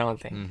on, I don't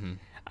think.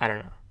 I don't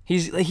know.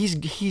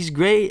 He's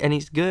great and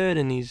he's good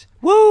and he's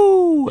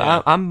woo.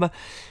 Yeah.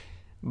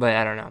 But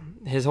I don't know.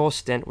 His whole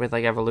stint with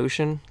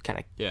Evolution kind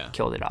of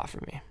killed it off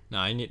for me. No,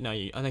 I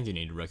think you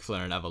need Ric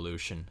Flair and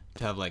Evolution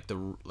to have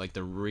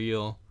the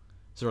real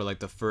sort of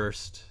the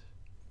first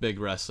big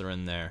wrestler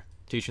in there,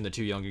 teaching the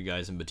two younger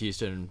guys in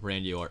Batista and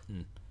Randy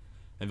Orton,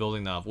 and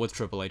building up with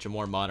Triple H, a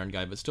more modern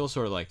guy, but still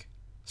sort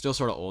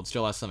of old,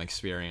 still has some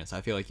experience.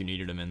 I feel like you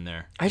needed him in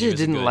there. I just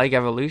didn't like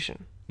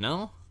Evolution.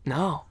 No?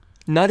 No.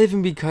 Not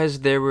even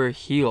because they were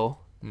heel.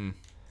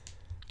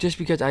 Just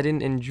because I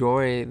didn't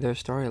enjoy their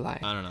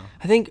storyline. I don't know.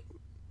 I think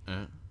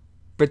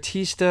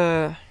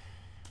Batista,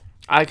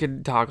 I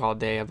could talk all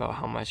day about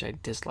how much I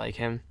dislike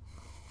him,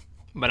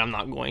 but I'm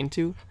not going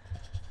to.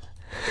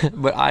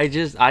 But I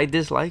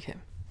dislike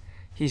him.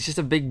 He's just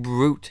a big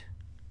brute.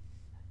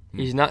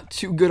 He's not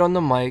too good on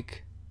the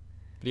mic.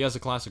 But he has a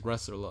classic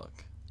wrestler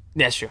look.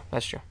 That's true.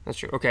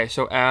 Okay,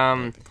 so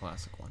The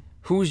classic one.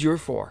 who's your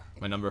 4?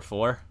 My number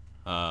 4?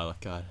 God,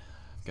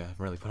 I'm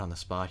really put on the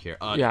spot here.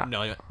 Yeah.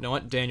 No, you know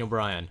what? Daniel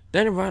Bryan.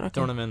 Daniel Bryan, okay.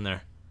 Throwing him in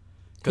there.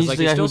 Because He's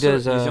the guy who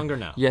does... he's younger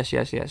now. Yes,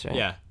 right?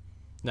 Yeah.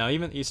 Now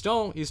even he's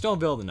still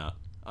building up.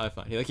 I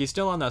find he's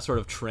still on that sort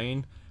of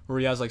train where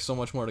he has so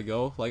much more to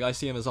go. I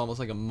see him as almost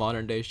like a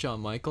modern day Shawn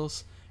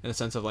Michaels in the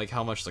sense of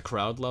how much the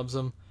crowd loves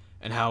him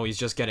and how he's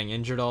just getting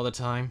injured all the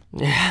time.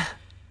 Yeah.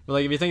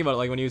 But if you think about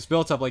it, when he was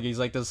built up, he's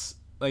this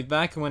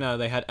back when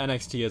they had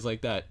NXT as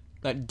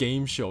that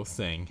game show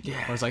thing.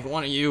 Yeah. Where it's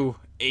one of you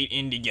 8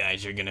 indie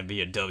guys are gonna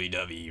be a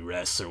WWE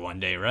wrestler one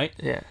day, right?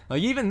 Yeah.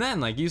 Even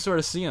then, you sort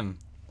of see him.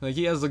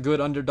 He has a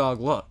good underdog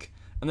look.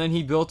 And then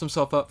he built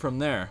himself up from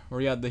there, where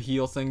he had the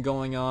heel thing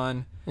going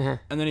on. Uh-huh.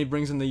 And then he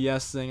brings in the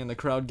yes thing, and the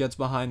crowd gets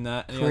behind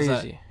that. And Crazy. he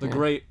has the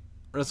great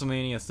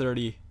WrestleMania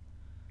 30.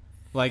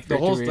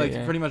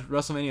 Victory, Pretty much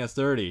WrestleMania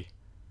 30.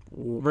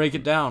 Break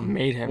it down.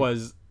 Made him.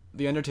 Was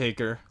The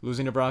Undertaker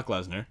losing to Brock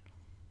Lesnar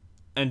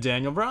and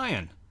Daniel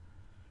Bryan.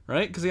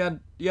 Right? Because he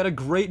had a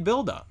great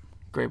build-up.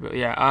 Great, but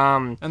yeah.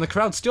 And the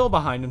crowd's still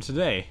behind him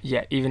today.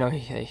 Yeah, even though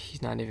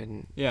he's not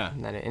even Yeah.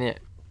 not in it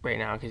right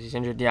now because he's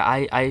injured. Yeah,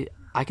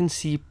 I can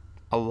see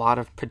a lot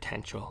of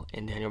potential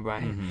in Daniel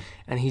Bryan,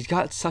 and he's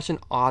got such an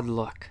odd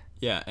look.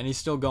 Yeah, and he's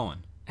still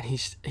going. And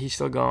he's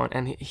still going,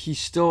 and he's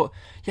still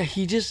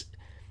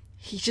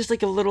he's just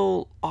like a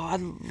little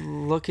odd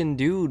looking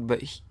dude,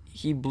 but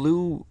he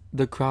blew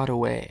the crowd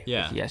away.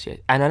 Yeah. Yes.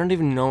 And I don't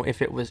even know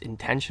if it was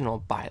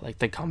intentional by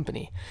the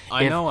company.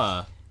 I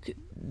know.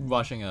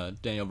 Watching a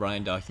Daniel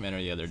Bryan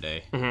documentary the other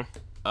day.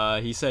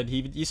 He said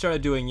he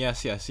started doing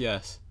yes,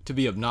 to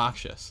be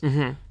obnoxious.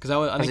 Mm-hmm. Because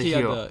I As think a he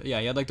had heel. he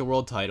had like the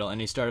world title, and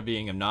he started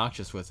being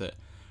obnoxious with it.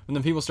 And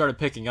then people started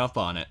picking up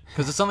on it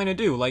because it's something to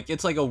do. Like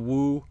it's like a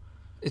woo,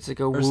 It's like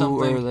a woo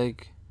something. or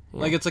like. Yeah.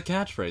 like it's a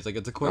catchphrase. Like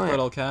it's a quick Oh, yeah.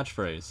 little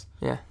catchphrase.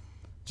 Yeah.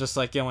 Just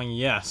like going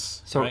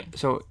yes. So right?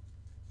 so,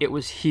 it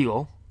was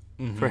heel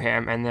for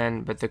him, and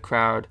then but the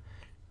crowd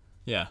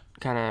Yeah.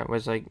 kind of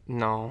was like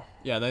no.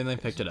 Yeah. Then they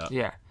picked it up.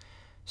 Yeah.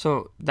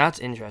 So that's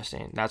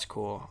interesting. That's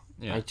cool.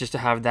 Yeah. Like just to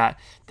have that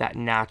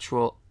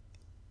natural,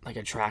 like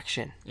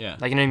attraction. Yeah.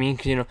 Like you know what I mean?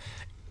 Because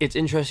it's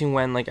interesting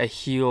when like a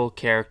heel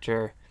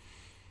character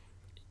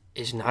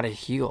is not a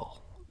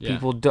heel. Yeah.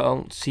 People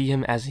don't see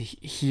him as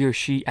he or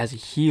she as a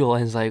heel,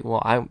 and it's like,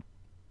 well,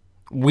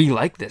 we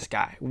like this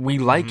guy. We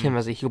like him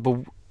as a heel,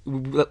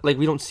 but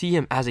we don't see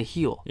him as a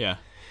heel. Yeah.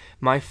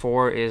 My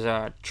 4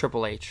 is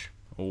Triple H.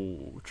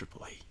 Oh,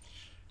 Triple H.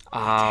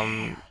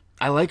 I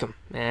like him,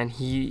 man.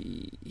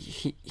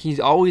 He's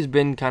always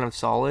been kind of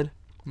solid.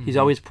 He's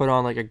always put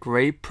on like a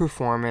great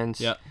performance.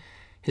 Yeah.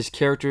 His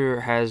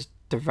character has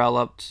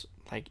developed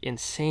like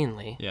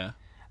insanely. Yeah.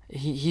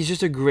 He's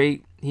just a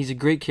great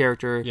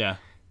character. Yeah.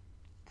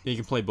 He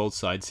can play both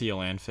sides,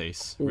 heel and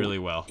face, really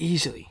well.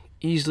 Easily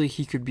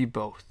he could be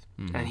both.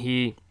 And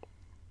I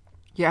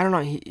don't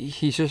know,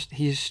 he's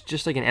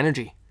just like an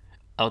energy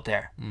out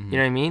there. You know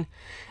what I mean?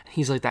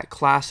 He's like that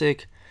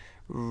classic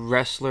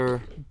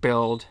wrestler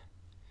build,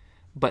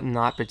 but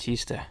not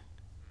Batista.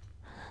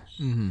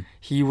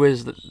 He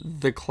was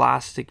the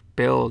classic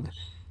build,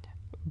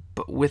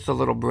 but with the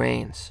little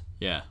brains.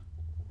 Yeah.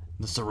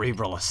 The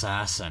cerebral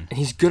assassin. And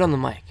he's good on the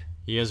mic.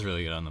 He is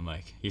really good on the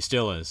mic. He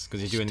still is,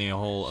 because he's doing the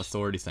whole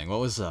authority thing.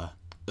 What was the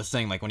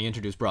thing, like, when he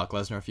introduced Brock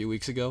Lesnar a few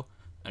weeks ago,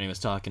 and he was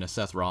talking to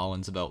Seth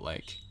Rollins about,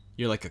 like,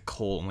 you're like a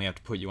colt, and we have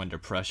to put you under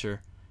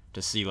pressure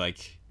to see,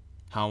 like,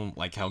 how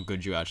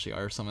good you actually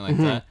are, or something like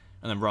that.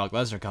 And then Brock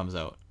Lesnar comes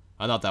out.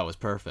 I thought that was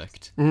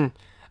perfect.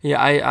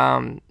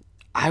 Yeah,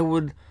 I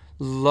would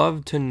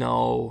love to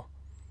know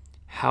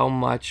how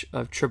much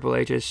of Triple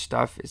H's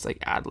stuff is, like,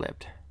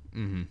 ad-libbed.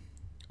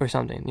 Or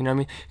something, you know what I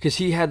mean? Because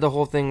he had the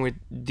whole thing with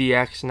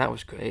DX, and that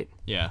was great.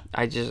 Yeah.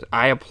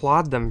 I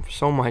applaud them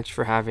so much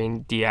for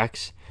having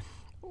DX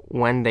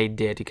when they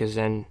did, because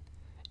then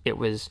it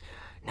was,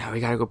 now we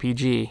gotta go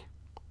PG.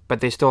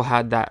 But they still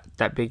had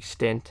that big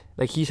stint.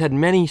 Like, he's had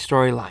many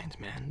storylines,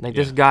 man. Like,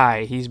 this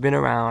guy, he's been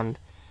around,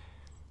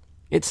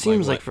 it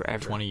seems like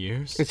forever. 20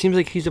 years? It seems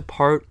like he's a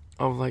part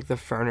of, like, the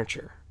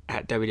furniture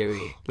at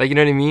WWE. Like, you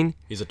know what I mean?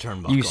 He's a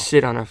turnbuckle. You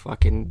sit on a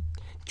fucking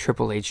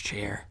Triple H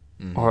chair.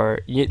 Or,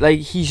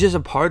 like, he's just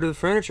a part of the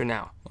furniture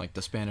now. Like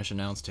the Spanish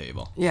announce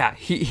table. Yeah,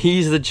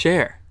 he's the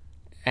chair.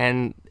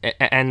 And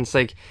it's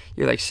like,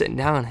 you're like sitting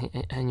down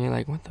and you're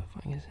like, what the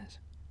fuck is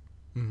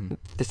this?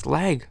 This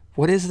leg.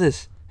 What is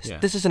this?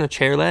 This isn't a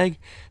chair leg.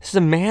 This is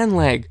a man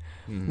leg.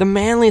 The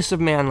manliest of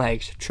man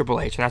legs,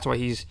 Triple H. And that's why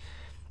he's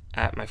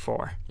at my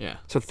 4. Yeah.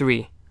 So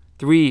 3,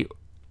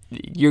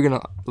 you're going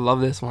to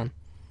love this one.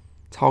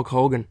 It's Hulk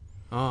Hogan.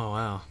 Oh,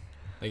 wow.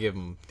 They gave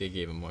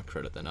him more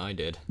credit than I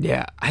did.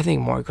 Yeah, I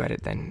think more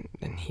credit than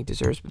he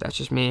deserves, but that's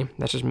just me.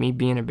 That's just me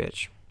being a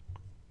bitch.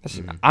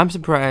 I'm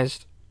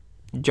surprised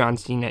John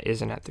Cena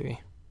isn't at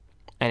 3.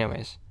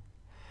 Anyways,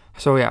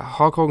 so yeah,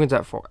 Hulk Hogan's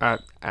at 4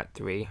 at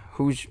 3.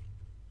 Who's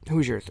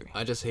your 3?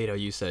 I just hate how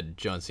you said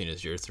John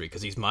Cena's your 3,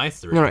 because he's my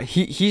 3. No,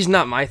 he's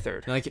not my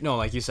 3rd.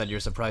 Like you said, you're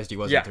surprised he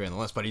wasn't 3 on the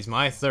list, but he's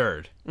my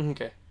 3rd.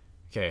 Okay.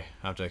 Okay,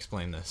 I have to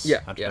explain this.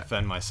 Yeah, I have to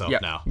defend myself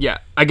now. Yeah,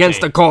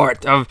 against the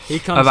court of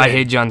I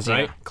hate John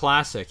Cena. Right?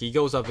 Classic. He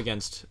goes up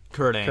against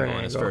Kurt Angle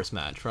in his first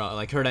match.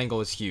 Like, Kurt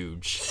Angle is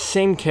huge.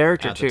 Same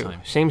character, at the too.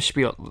 time. Same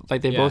spiel.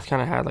 Like, they both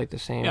kind of had, like, the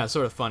same... Yeah, it's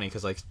sort of funny,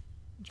 because, like,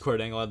 Kurt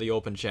Angle had the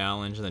open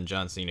challenge, and then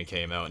John Cena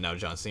came out, and now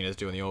John Cena's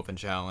doing the open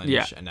challenge,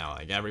 and now,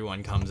 like,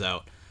 everyone comes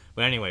out.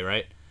 But anyway,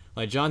 right?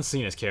 Like, John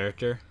Cena's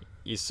character,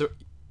 he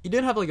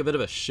did have, like, a bit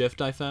of a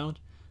shift, I found.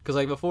 Because,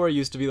 like, before he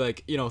used to be,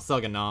 like, you know,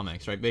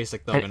 thugonomics, right?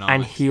 Basic thugonomics.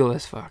 And heel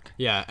as fuck.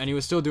 Yeah, and he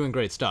was still doing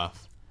great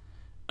stuff.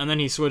 And then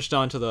he switched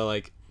on to the,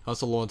 like,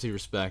 hustle, loyalty,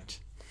 respect,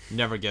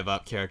 never give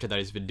up character that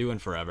he's been doing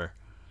forever.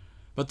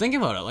 But think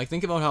about it. Like,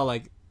 think about how,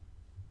 like,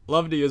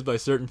 loved he is by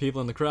certain people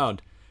in the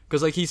crowd.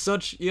 Because, like,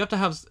 you have to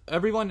have,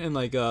 everyone in,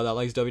 like, that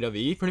likes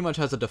WWE pretty much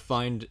has a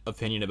defined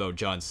opinion about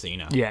John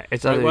Cena. Yeah,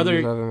 it's like, either whether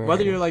you love him or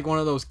whether you're, like, one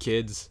of those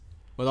kids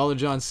with all the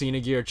John Cena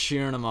gear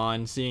cheering him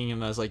on, seeing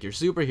him as, like, your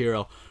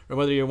superhero, or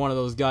whether you're one of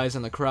those guys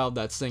in the crowd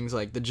that sings,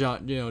 like,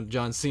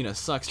 John Cena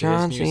sucks to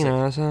his music.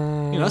 Cena sucks. You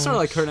know, that's sort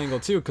of like Kurt Angle,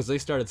 too, because they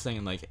started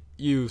saying, like,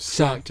 you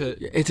suck to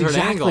It's Kurt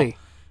exactly. Angle.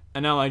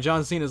 And now, like,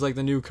 John Cena's, like,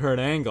 the new Kurt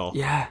Angle.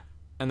 Yeah.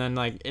 And then,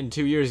 like, in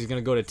 2 years, he's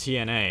going to go to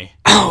TNA.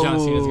 Oh, John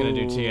Cena's going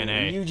to do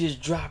TNA. You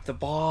just dropped the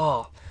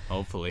ball.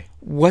 Hopefully.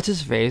 What's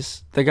his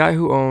face? The guy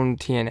who owned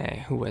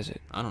TNA. Who was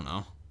it? I don't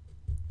know.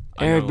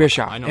 Eric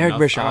Bischoff. Eric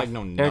Bischoff.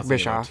 Eric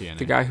Bischoff.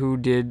 The guy who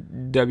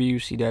did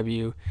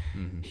WCW.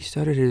 He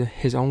started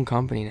his own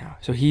company now.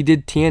 So he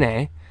did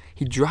TNA.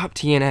 He dropped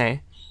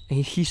TNA.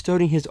 And he's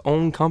starting his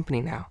own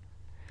company now.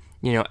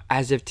 You know,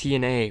 as if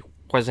TNA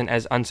wasn't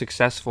as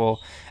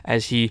unsuccessful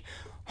as he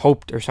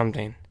hoped or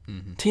something.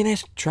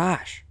 TNA's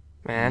trash,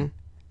 man.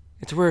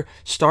 It's where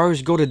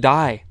stars go to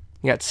die.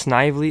 You got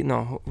Snively.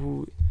 No,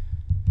 who?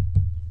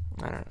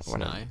 I don't know.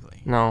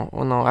 Snively. No,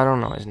 well, no, I don't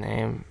know his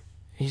name.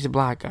 He's a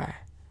black guy.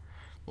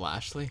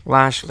 Lashley.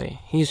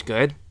 He's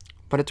good,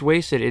 but it's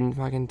wasted in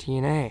fucking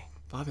TNA.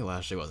 Bobby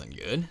Lashley wasn't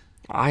good.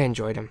 I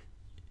enjoyed him.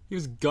 He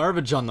was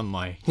garbage on the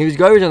mic. He was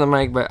garbage on the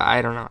mic, but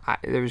I don't know.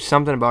 There was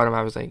something about him.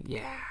 I was like,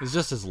 yeah. It was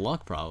just his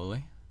luck,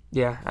 probably.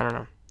 Yeah, I don't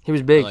know. He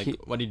was big. Like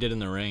what he did in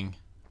the ring.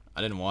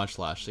 I didn't watch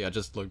Lashley. I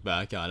just looked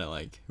back at it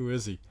like, who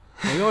is he?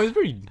 Like, oh,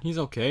 he's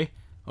okay.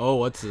 Oh,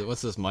 what's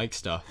this mic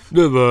stuff?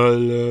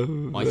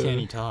 Why can't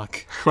he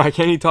talk? Why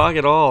can't he talk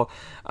at all?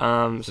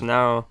 So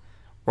now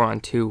we're on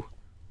 2.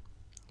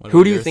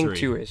 Who do you think 3?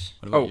 2 is?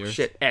 Oh, yours?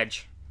 Shit,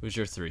 Edge. Who's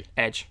your 3?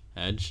 Edge.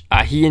 Edge?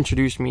 He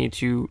introduced me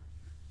to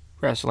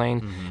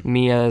wrestling.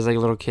 Me as like a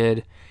little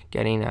kid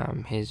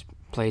getting his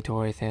play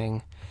toy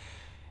thing.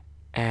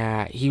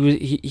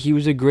 He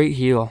was a great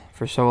heel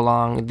for so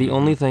long. The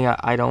only thing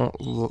I don't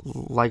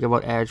like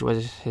about Edge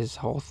was his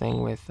whole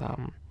thing with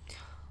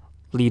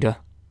Lita.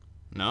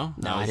 No,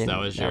 I didn't. That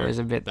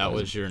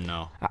was your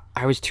no.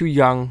 I was too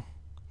young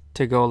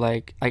to go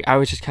like I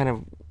was just kind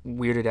of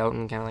weirded out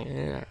and kind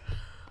of like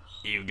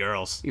You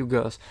girls.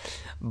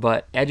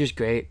 But Edge is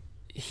great.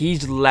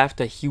 He's left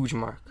a huge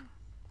mark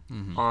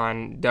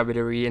on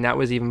WWE, and that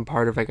was even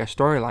part of like a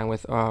storyline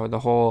with the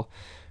whole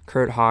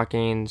Kurt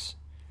Hawkins.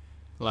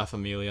 La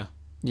Familia.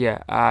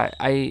 Yeah,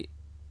 I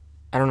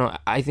don't know.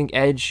 I think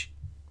Edge,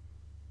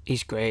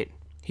 he's great.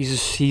 He's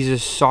a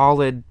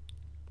solid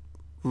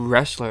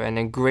wrestler and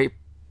a great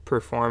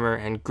performer,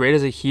 and great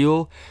as a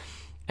heel,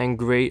 and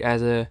great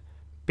as a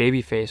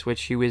babyface,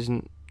 which he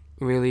wasn't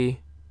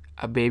really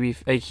a baby.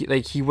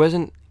 He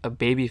wasn't a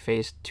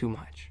babyface too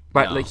much,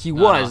 but he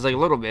was like a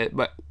little bit.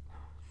 But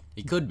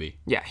he could be.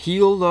 Yeah,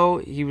 heel though,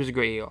 he was a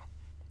great heel.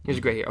 He was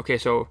a great heel. Okay,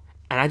 so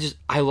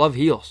I love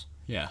heels.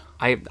 Yeah.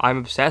 I'm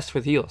obsessed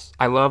with heels.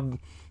 I love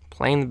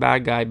playing the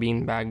bad guy,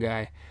 being the bad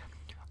guy,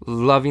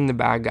 loving the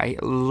bad guy,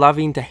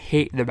 loving to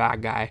hate the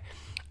bad guy.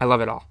 I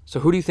love it all. So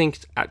who do you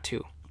think's at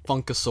 2?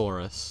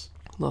 Funkasaurus.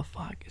 The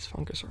fuck is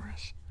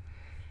Funkasaurus?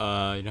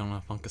 You don't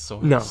know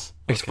Funkasaurus? No.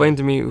 Explain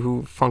to me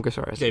who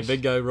Funkasaurus is. Okay,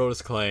 big guy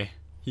Rhodes Clay.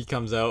 He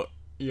comes out.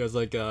 He goes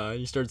like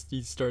he starts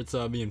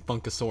being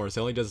Funkasaurus. He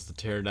only does the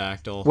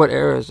pterodactyl. What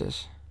era is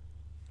this?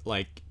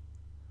 Like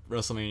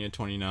WrestleMania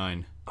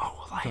 29.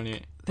 Oh, like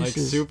 28. This Like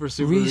is super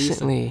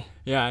recently. recent.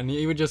 Yeah, and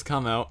he would just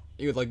come out.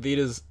 He would like beat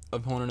his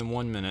opponent in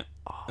 1 minute,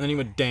 and then he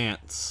would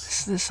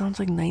dance This sounds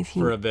like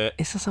 19 for a bit.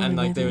 And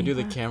like they would do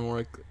the 1985? camera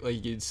work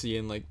like you'd see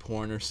in like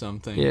porn or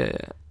something. Yeah.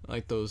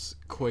 Like those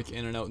quick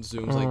in and out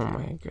zooms. Oh Like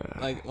my god.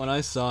 like when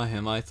I saw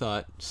him, I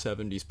thought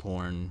 70s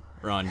porn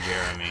Ron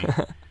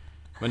Jeremy.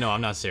 But no,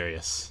 I'm not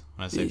serious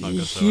when I say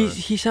Funkasaurus.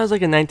 He sounds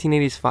like a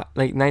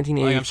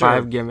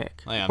 1985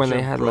 gimmick I'm when sure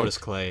they had Brodus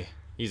Clay.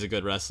 He's a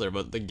good wrestler,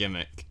 but the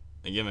gimmick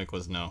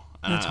was no.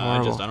 That's I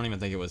horrible. don't even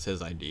think it was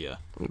his idea.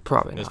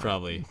 Probably It's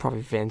not.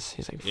 Probably Vince.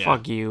 He's like, Yeah.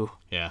 fuck you.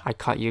 Yeah. I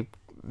caught you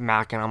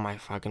macking on my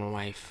fucking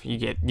wife. You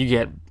get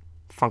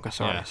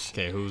Funkasaurus.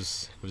 Yeah. Okay,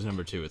 who's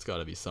number 2? It's got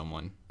to be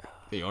someone.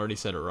 You already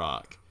said a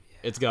Rock.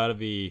 It's got to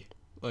be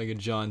like a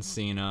John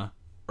Cena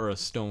or a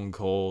Stone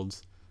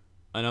Cold.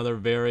 Another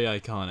very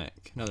iconic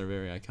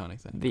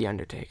thing. The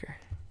Undertaker.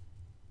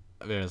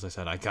 As I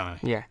said, iconic.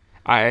 Yeah.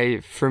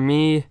 For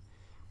me,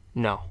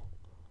 no.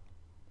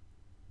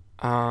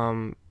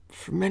 For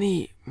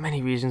many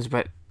reasons,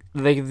 but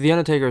like The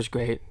Undertaker is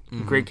great.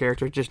 Great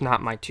character, just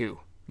not my 2.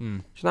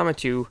 Just not my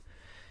 2.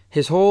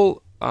 His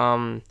whole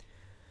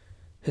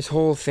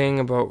thing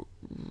about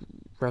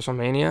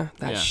WrestleMania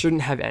that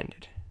shouldn't have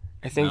ended.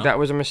 I think that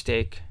was a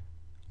mistake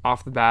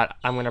off the bat.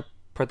 I'm gonna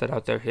put that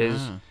out there.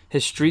 His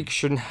streak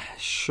should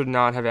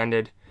not have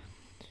ended.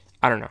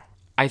 I don't know.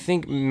 I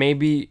think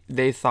maybe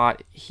they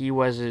thought he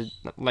was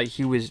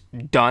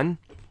done,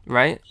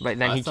 right? But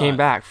then he came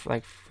back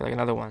for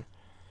another one.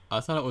 I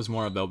thought it was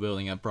more about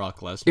building up Brock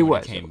Lesnar It when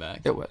was. he came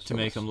back. It was. To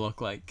make him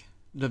look like,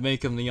 to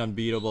make him the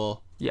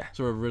unbeatable,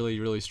 sort of really,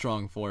 really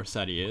strong force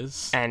that he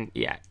is. And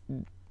yeah,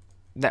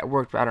 that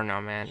worked. I don't know,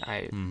 man.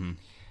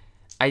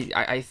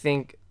 I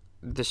think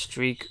the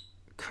streak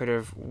could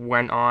have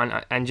went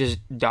on and just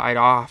died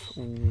off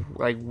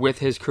like with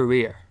his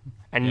career,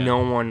 and no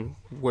one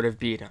would have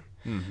beat him.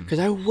 Because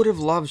I would have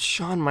loved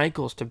Shawn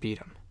Michaels to beat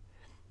him,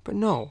 but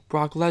no,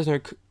 Brock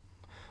Lesnar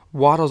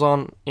waddles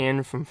on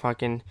in from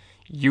fucking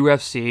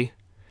UFC,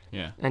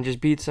 and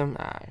just beats him.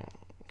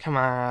 Come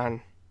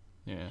on,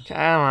 come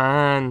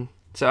on.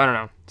 So I don't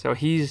know. So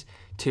he's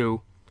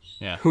 2.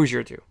 Yeah. Who's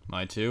your 2?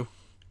 My 2.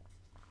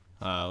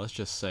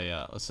 Let's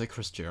say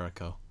Chris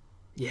Jericho.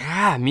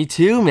 Yeah, me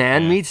too,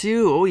 man. Yeah. Me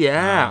too. Oh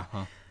yeah,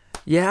 Uh-huh.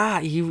 yeah.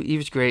 He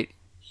was great.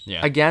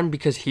 Yeah. Again,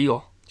 because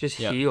heel, just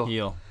heel.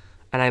 Heel.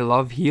 And I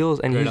love heels.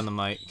 And Great he's on the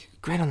mic.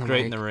 great on the Great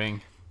mic. in the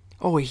ring.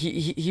 Oh,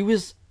 he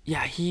was.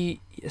 Yeah,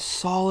 he is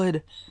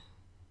solid.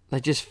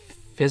 Like just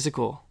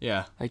physical.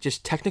 Yeah. Like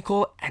just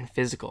technical and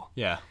physical.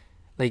 Yeah.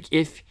 Like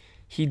if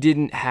he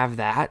didn't have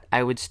that,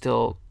 I would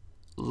still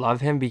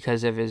love him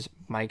because of his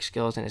mic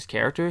skills and his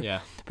character.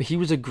 Yeah. But he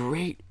was a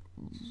great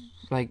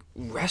like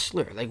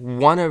wrestler, like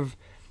one of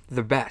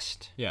the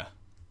best Yeah.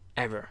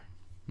 ever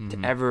to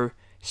ever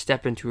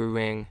step into a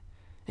ring.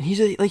 And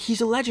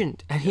he's a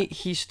legend, and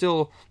he's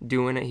still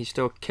doing it. He's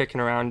still kicking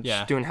around, Yeah.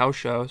 just doing house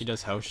shows. He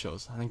does house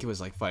shows. I think he was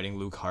like fighting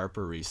Luke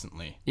Harper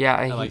recently. Yeah,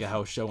 At and like he a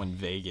house show in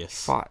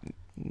Vegas. fought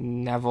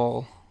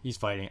Neville He's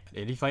fighting.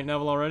 Did he fight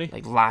Neville already?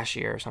 like last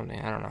year or something.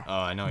 I don't know. Oh,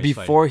 I know. He's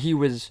Before he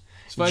was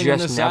fighting him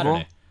just this Neville.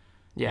 Saturday.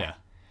 Yeah.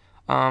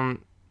 Yeah.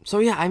 So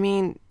yeah, I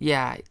mean,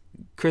 yeah,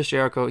 Chris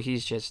Jericho,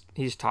 he's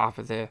top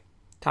of the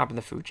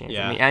food chain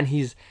Yeah. for me, and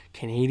he's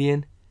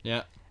Canadian,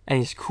 Yeah. and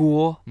he's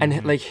cool,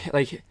 and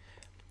like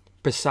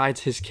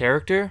besides his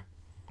character,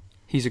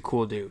 he's a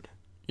cool dude.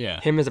 Yeah.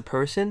 Him as a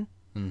person,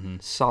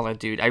 solid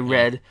dude. I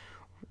read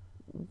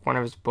one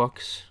of his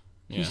books.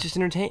 Yeah. He's just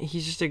entertaining. He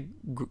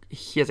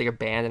has like a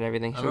band and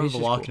everything. I So remember he's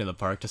just walking cool. to the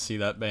park to see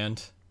that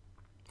band.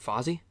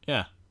 Fozzy.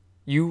 Yeah.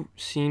 You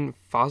seen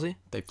Fozzy?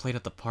 They played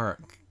at the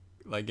park,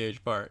 like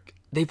Gage Park.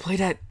 They played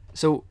at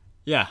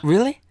Yeah.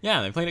 really?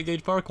 Yeah, they played at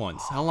Gage Park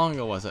once. How long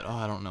ago was it? Oh,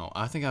 I don't know.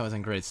 I think I was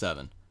in grade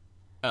 7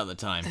 at the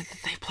time.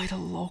 They played a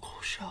local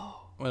show.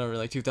 Whatever,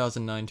 like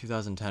 2009,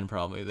 2010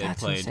 probably.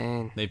 That's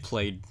insane. They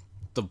played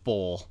the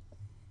bowl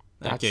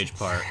at That's Gage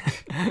Park.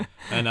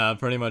 And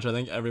pretty much I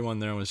think everyone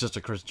there was just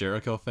a Chris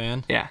Jericho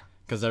fan. Yeah,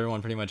 Because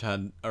everyone pretty much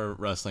had a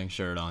wrestling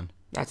shirt on.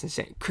 that's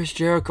insane. Chris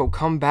Jericho,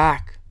 come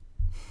back.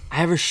 I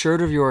have a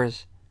shirt of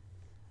yours.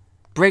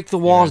 Break the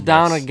walls heard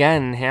down this.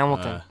 again in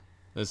Hamilton.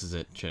 This is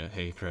it.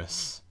 Hey,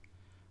 Chris.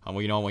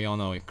 We all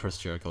know Chris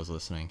Jericho's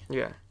listening.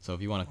 Yeah. So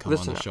if you want to come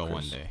Listen on the up, show one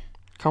Chris. day.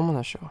 Come on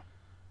the show.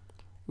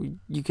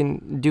 You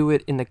can do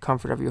it in the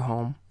comfort of your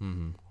home.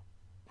 Mm-hmm.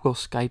 We'll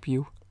Skype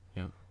you.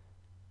 Yep.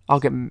 I'll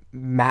get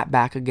Matt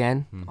back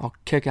again. I'll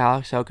kick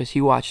Alex out because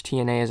he watched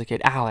TNA as a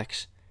kid.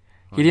 Alex.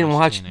 He didn't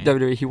watch TNA.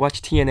 WWE. He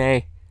watched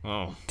TNA.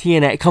 Oh.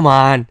 TNA. Come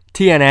on.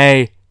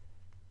 TNA.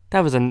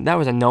 That was a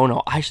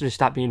no-no. I should have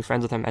stopped being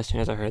friends with him as soon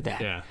as I heard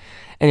that. Yeah.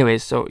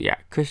 Anyways, so yeah,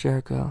 Chris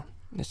Jericho.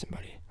 Listen,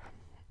 buddy.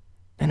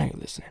 I know you're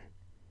listening.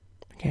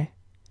 Okay?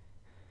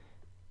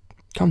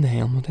 Come to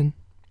Hamilton.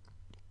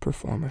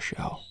 Perform a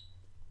show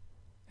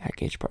at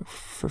Gage Park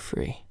for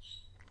free.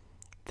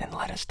 Then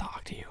let us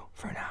talk to you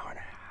for an hour and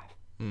a half.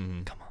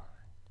 Mm-hmm. Come on.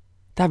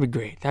 That'd be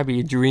great. That'd be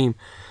a dream.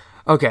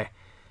 Okay.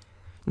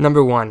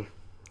 Number 1.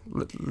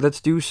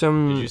 Let's do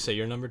some... Did you say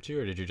your number 2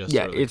 or did you just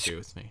Yeah, throw the it's 2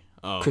 with me?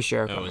 Oh, Chris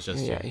Jericho. It was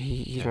just yeah, you.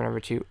 he's my number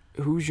 2.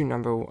 Who's your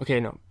number 1? Okay,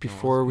 no.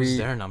 Before Who's we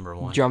their number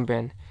 1? jump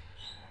in,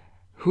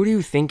 who do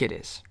you think it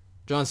is?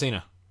 John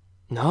Cena.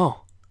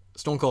 No.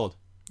 Stone Cold.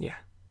 Yeah.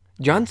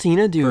 John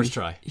Cena, dude. First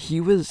try. He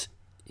was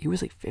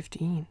like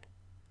 15.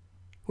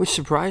 Which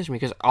surprised me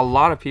because a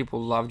lot of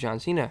people love John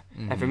Cena.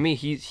 And for me,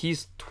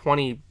 he's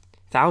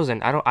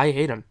 20,000. I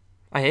hate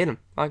him.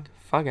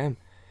 Fuck him.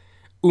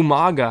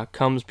 Umaga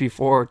comes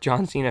before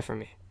John Cena for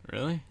me.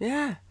 Really?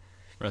 Yeah.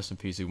 Rest in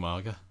peace,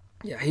 Umaga.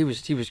 Yeah, he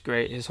was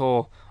great. His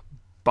whole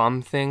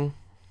bum thing.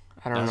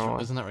 I don't know.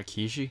 Isn't that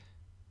Rikishi?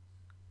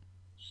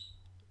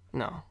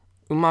 No.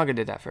 Umaga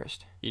did that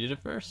first. He did it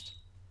first?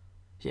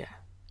 Yeah.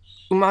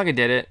 Umaga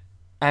did it.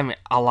 I mean,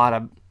 a lot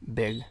of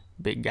big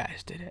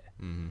guys did it.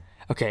 Mm-hmm.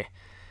 Okay.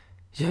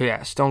 So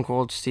yeah, Stone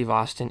Cold Steve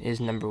Austin is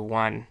number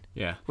 1.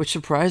 Yeah. Which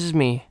surprises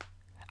me.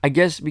 I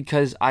guess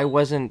because I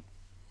wasn't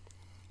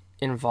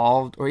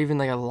involved or even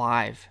like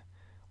alive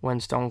when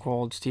Stone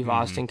Cold Steve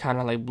Austin kind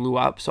of like blew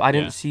up. So I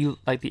didn't see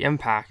like the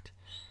impact.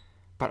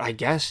 But I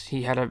guess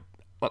he had a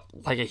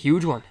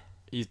huge one.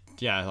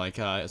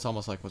 It's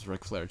almost like with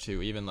Ric Flair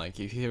too. Even like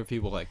you hear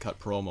people like cut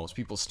promos,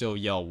 people still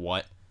yell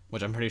 "what,"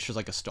 which I'm pretty sure is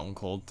like a Stone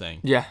Cold thing.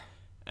 Yeah.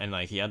 And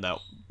like he had that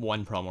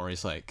one promo where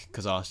he's like,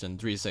 because Austin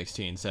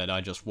 316 said,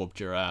 "I just whooped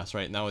your ass,"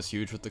 right? And that was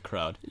huge with the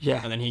crowd. Yeah.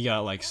 And then he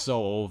got like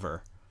so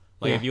over.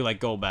 Like Yeah. if you like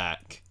go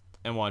back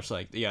and watch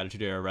like the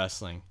Attitude Era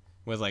Wrestling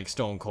with like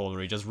Stone Cold,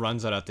 where he just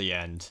runs out at the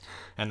end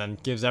and then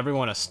gives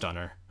everyone a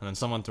stunner, and then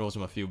someone throws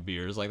him a few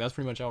beers. Like that's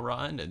pretty much how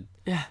Raw ended.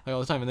 Yeah. Like all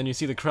the time, and then you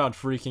see the crowd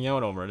freaking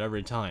out over it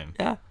every time.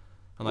 Yeah.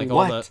 And like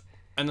What? all the,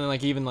 and then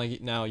like even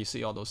like now you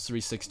see all those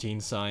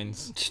 316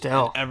 signs.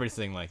 Still. And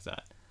everything like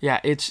that. Yeah,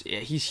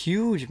 he's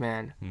huge,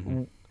 man.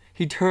 Mm-hmm.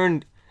 He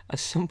turned a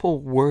simple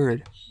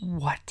word,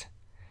 "what,"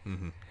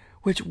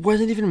 which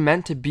wasn't even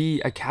meant to be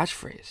a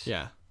catchphrase.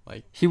 Yeah.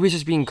 Like He was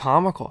just being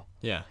comical.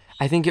 yeah.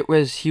 I think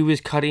he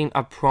was cutting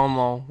a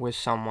promo with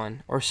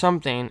someone or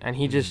something, and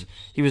he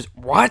was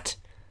 "what,"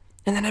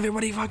 and then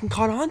everybody fucking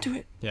caught on to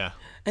it, Yeah.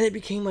 and it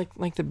became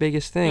like the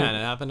biggest thing. Yeah, and it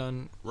happened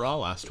on Raw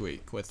last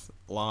week with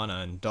Lana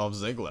and Dolph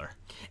Ziggler.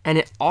 And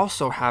it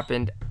also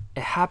happened.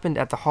 It happened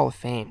at the Hall of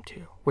Fame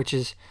too, which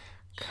is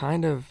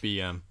kind of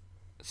BM.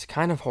 it's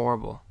kind of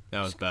horrible.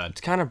 That was bad.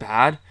 It's kind of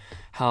bad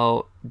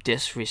how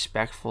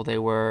disrespectful they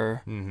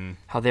were. Mm-hmm.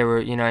 How they were,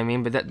 you know what I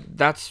mean? But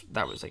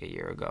that was like a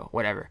year ago,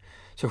 whatever.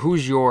 So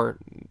who's your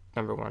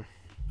number 1?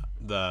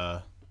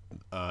 The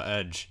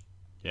Edge.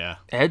 Yeah.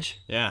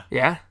 Edge? Yeah.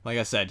 Yeah. Like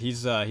I said,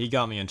 he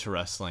got me into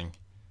wrestling.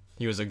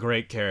 He was a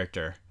great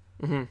character.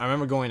 Mm-hmm. I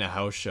remember going to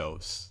house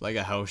shows, like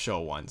a house show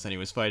once, and he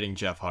was fighting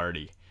Jeff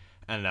Hardy.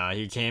 And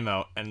he came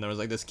out, and there was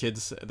like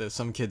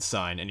some kid's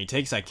sign, and he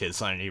takes that kid's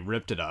sign and he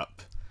ripped it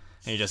up.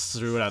 and he just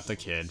threw it at the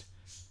kid,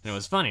 and it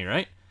was funny,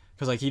 right?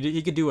 Because like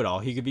he could do it all.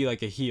 He could be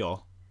like a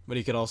heel, but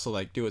he could also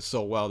like do it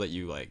so well that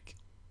you like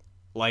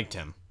liked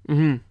him.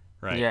 Mm-hmm.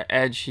 Right. Yeah,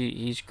 Edge,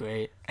 he's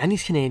great. And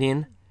he's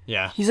Canadian.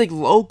 Yeah. He's like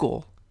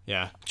local.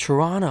 Yeah.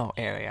 Toronto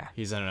area.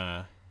 He's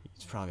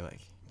he's probably like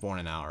born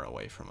an hour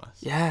away from us.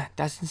 Yeah,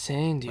 that's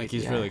insane, dude. Like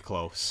he's really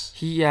close.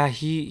 He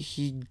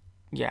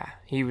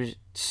was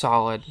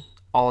solid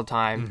all the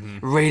time.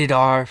 Rated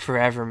R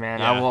forever, man.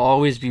 Yeah. I will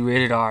always be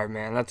rated R,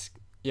 man. Let's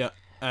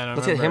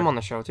And get him on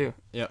the show too.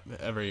 Yep.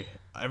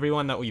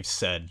 Everyone that we've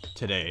said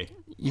today.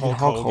 Even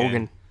Hulk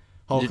Hogan.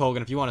 Hulk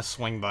Hogan, if you want to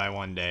swing by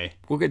one day.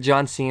 We'll get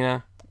John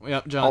Cena.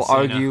 Yep, John I'll Cena.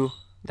 argue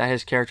that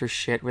his character's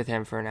shit with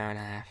him for an hour and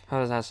a half. How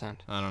does that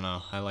sound? I don't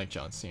know. I like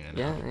John Cena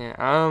now.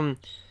 Yeah.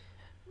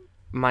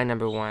 My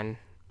number one.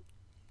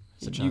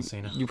 Is it John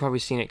Cena? You probably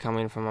seen it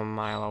coming from a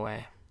mile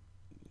away.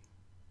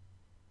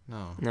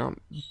 No.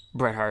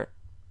 Bret Hart.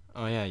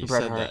 Oh yeah, you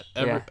Bret said Hart,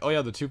 that. yeah. Oh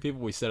yeah, the two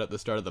people we said at the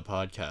start of the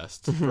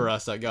podcast for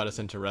us that got us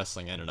into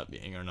wrestling ended up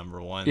being our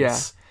number ones. Yeah.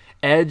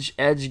 Edge,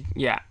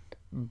 yeah.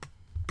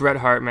 Bret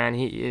Hart, man,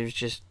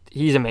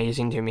 he's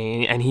amazing to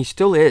me, and he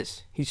still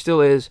is.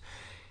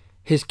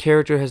 His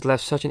character has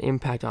left such an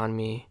impact on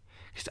me.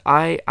 Cause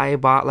I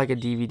bought like a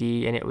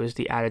DVD, and it was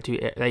the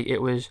Attitude, like it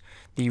was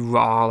the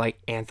Raw like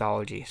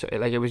anthology. So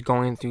it was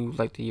going through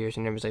like the years,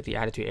 and there was like the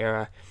Attitude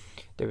Era.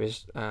 There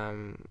was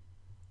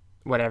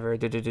whatever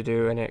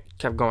and it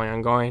kept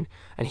going,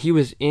 and he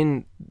was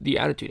in the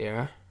Attitude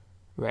Era,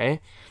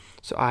 right?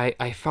 So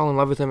I fell in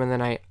love with him, and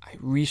then I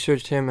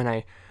researched him, and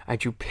I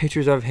drew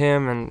pictures of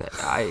him, and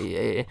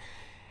I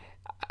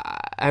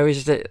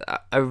was just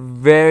a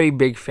very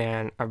big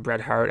fan of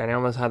Bret Hart, and I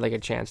almost had like a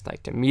chance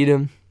like to meet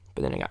him,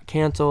 but then it got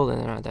canceled,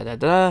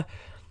 and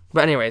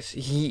But anyways,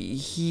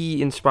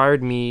 he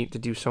inspired me to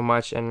do so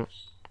much, and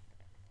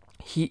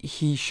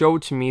he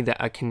showed to me that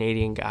a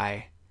Canadian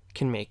guy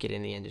can make it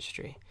in the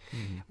industry,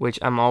 which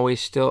I'm always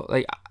still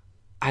like.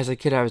 As a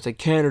kid, I was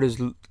like,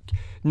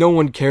 no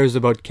one cares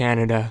about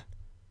Canada,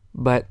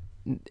 but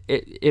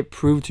it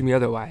proved to me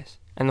otherwise.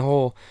 And the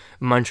whole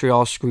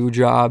Montreal screw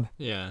job,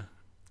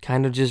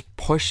 kind of just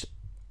pushed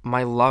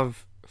my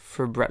love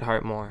for Bret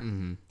Hart more.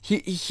 Mm-hmm.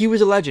 He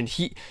was a legend.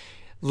 He,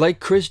 like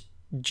Chris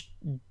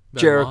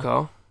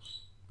Jericho,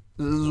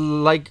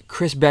 like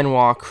Chris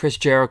Benoit, Chris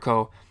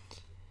Jericho,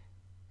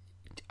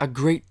 a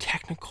great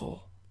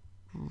technical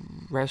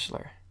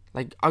wrestler,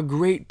 like a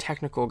great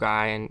technical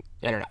guy, and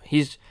I don't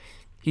know.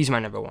 He's my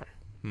number one.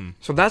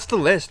 So that's the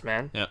list,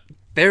 man. Yep.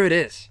 There it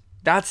is.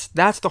 That's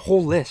the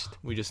whole list.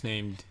 We just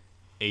named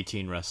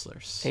 18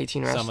 wrestlers.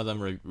 18 wrestlers. Some of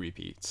them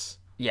repeats.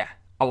 Yeah,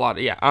 a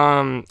lot. Yeah,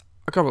 a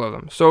couple of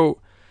them. So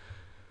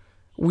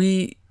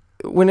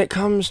when it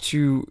comes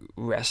to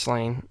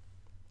wrestling,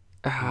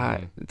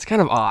 it's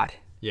kind of odd.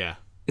 Yeah.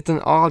 It's an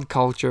odd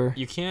culture.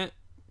 You can't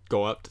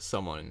go up to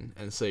someone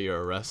and say you're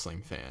a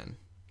wrestling fan,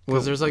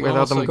 because there's like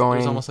without them going.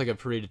 There's almost like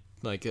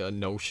a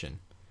notion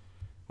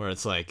where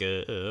it's like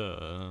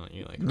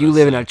you like you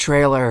live in a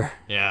trailer.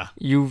 Yeah.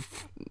 You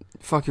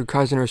fuck your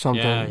cousin or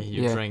something. Yeah.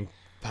 You drink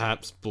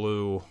Pabst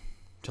Blue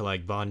to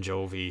like Bon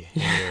Jovi.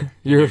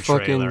 You're a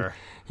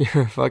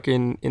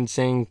fucking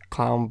insane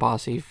clown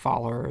bossy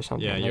follower or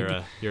something. Yeah,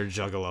 like, you're a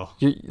juggalo.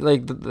 You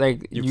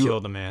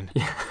killed a man.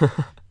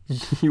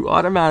 You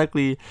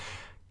automatically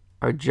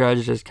are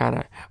judged as kind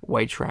of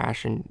white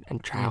trash and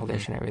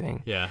childish and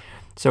everything. Yeah.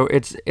 So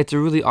it's a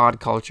really odd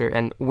culture,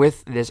 and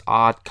with this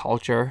odd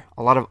culture,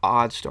 a lot of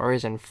odd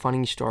stories and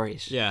funny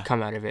stories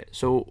come out of it.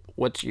 So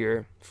what's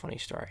your funny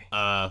story?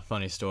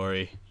 Funny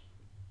story.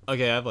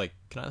 Okay, I have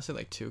can I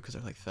say two, because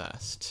they're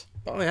fast.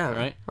 Oh yeah,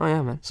 right. Oh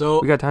yeah, man.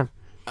 So we got time.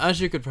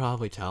 As you could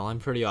probably tell, I'm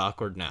pretty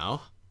awkward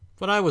now,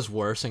 but I was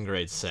worse in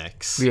grade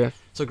 6. Yeah.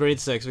 So grade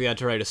 6, we had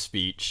to write a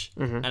speech,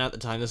 Mm-hmm. and at the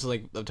time, this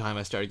is the time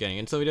I started getting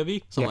into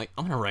WWE. So I'm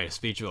I'm gonna write a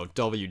speech about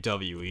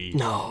WWE.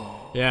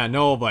 No. Yeah,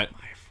 no, but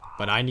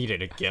I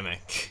needed a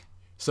gimmick.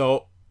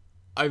 So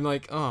I'm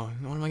like, oh,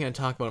 what am I gonna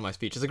talk about in my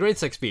speech? It's a grade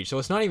 6 speech, so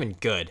it's not even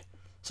good.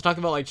 So talk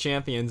about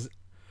champions,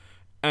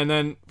 and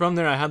then from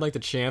there I had the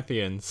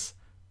champions,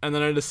 and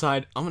then I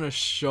decide I'm gonna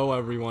show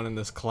everyone in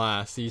this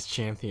class these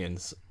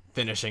champions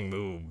finishing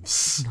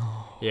moves.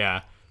 No.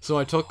 Yeah. So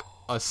I took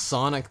a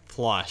Sonic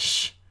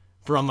plush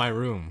from my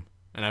room,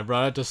 and I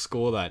brought it to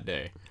school that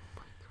day.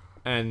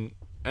 And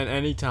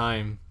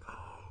anytime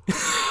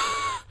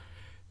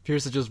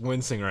Pierce is just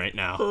wincing right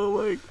now. Oh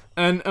my.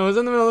 And I was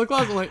in the middle of the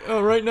class, I'm like,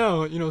 oh, right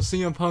now,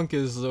 CM Punk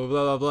is the blah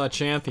blah blah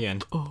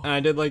champion. Oh. And I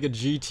did a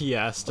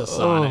GTS to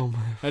Sonic. Oh,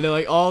 I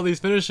did all these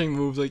finishing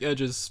moves, like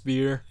Edge's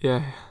spear.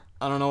 Yeah.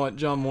 I don't know what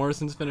John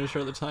Morrison's finisher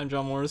at the time.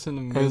 John Morrison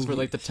and Miz were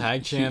the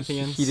tag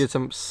champions. He did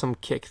some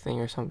kick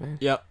thing or something.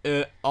 Yep,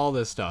 all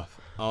this stuff,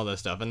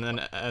 and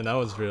that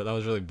was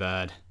really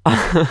bad.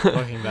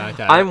 Looking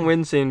back at I'm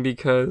wincing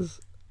because,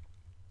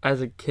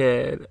 as a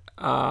kid,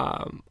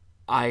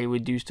 I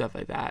would do stuff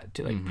like that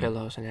to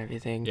pillows and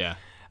everything. Yeah.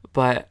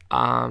 But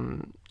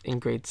in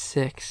grade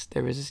 6,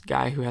 there was this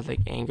guy who had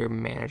anger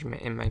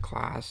management in my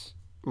class.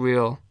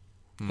 Real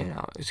You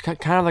know, it's kind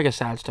of like a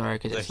sad story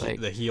because it's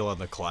like the heel of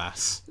the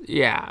class.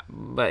 Yeah,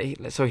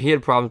 but so he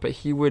had problems, but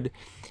he would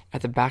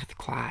at the back of the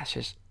class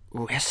just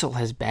whistle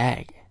his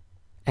bag,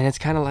 and it's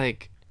kind of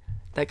like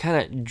that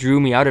kind of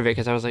drew me out of it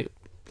because I was like,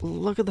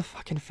 look at the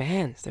fucking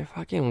fans, they're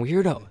fucking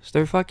weirdos,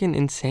 they're fucking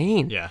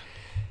insane. Yeah.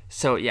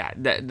 So yeah,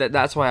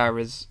 that's why I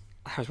was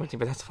wondering,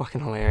 but that's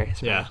fucking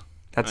hilarious. Man. Yeah.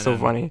 That's so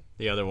funny.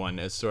 The other one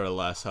is sort of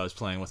less. I was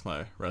playing with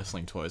my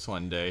wrestling toys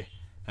one day,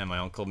 and my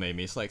uncle made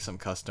me like some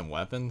custom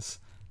weapons,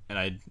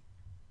 and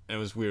it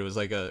was weird. It was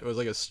like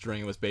a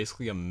string. It was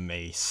basically a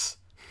mace,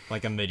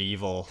 like a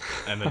medieval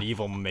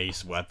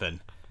mace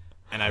weapon.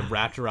 And I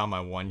wrapped around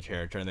my one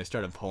character, and they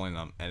started pulling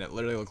them, and it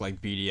literally looked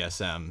like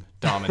BDSM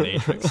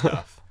dominatrix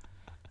stuff.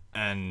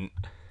 And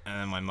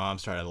then my mom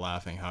started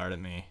laughing hard at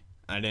me.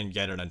 I didn't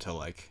get it until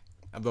like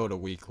about a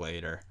week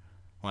later,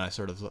 when I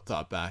sort of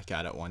thought back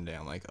at it one day.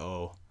 I'm like,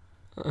 oh,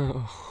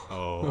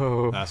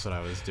 that's what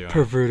I was doing.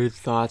 Perverted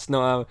thoughts.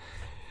 No,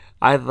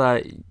 I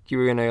thought you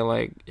were gonna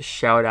like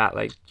shout at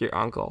like your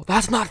uncle.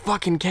 That's not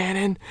fucking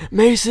canon.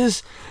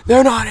 Maces,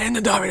 they're not in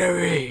the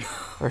WWE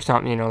or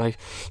something. You know, like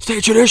stay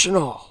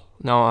traditional.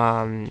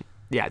 No,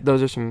 yeah,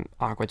 those are some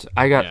awkward.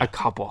 I got a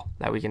couple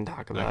that we can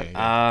talk about.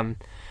 Okay,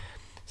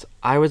 so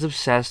I was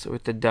obsessed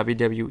with the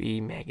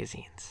WWE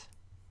magazines.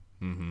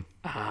 Mm-hmm.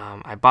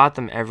 I bought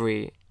them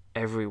every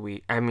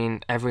week. I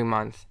mean, every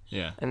month.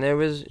 Yeah. And there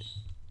was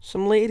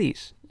some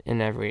ladies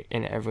in every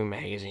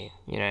magazine.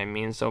 You know what I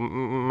mean? So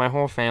my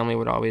whole family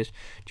would always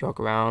joke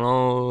around.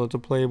 Oh, it's a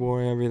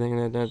Playboy, everything.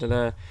 Da, da, da,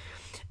 da.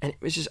 And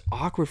it was just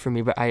awkward for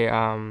me. But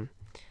I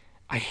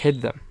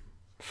hid them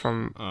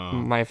from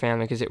my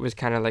family because it was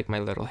kind of like my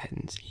little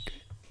hidden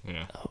secret.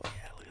 Yeah. Oh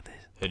yeah, look at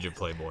this. Hid your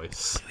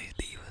Playboys. Look at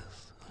these divas.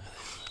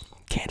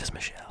 Candace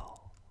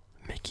Michelle,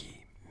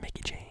 Mickey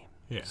James.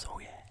 Yeah. So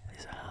yeah,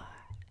 these are hot.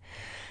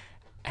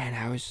 And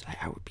I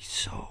would be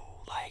so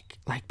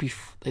like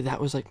before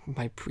that was like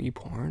my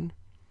pre-porn.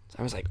 So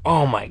I was like,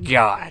 oh my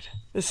god,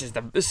 this is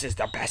the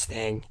best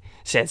thing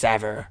since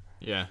ever.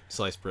 Yeah,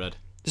 sliced bread.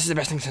 This is the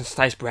best thing since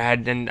sliced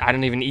bread, and I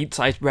don't even eat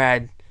sliced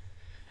bread.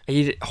 I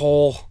eat it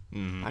whole.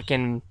 Mm-hmm. I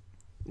can,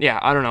 yeah,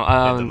 I don't know.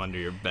 Hide them under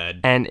your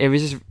bed. And it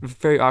was just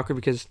very awkward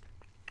because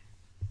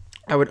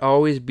I would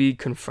always be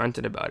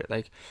confronted about it,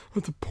 like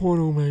with the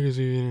porno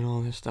magazine and all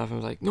this stuff. I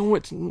was like, no,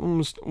 it's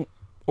almost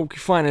okay,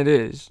 fine, it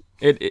is.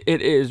 It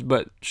is,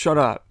 but shut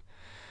up.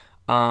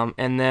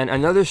 And then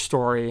another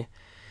story.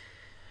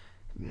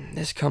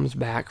 This comes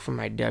back from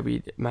my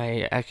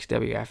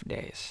XWF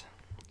days.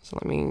 So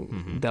let me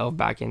delve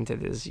back into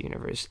this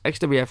universe.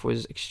 XWF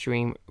was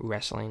Extreme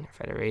Wrestling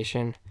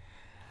Federation.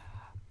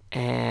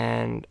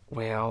 And,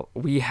 well,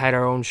 we had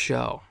our own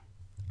show.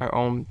 Our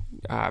own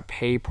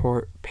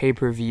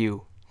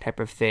pay-per-view type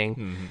of thing.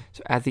 Mm-hmm.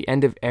 So at the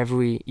end of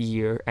every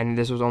year, and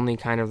this was only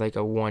kind of like a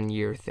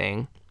 1-year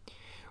thing,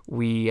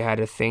 we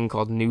had a thing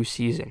called New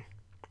Season.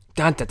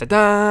 Dun, dun, dun,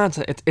 dun.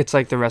 So it's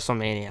like the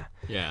WrestleMania.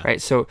 Yeah.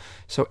 Right? So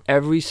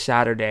every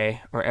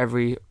Saturday or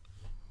every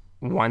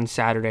one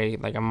Saturday,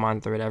 like a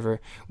month or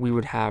whatever, we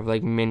would have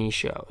like mini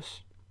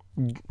shows.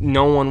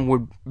 No one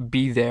would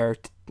be there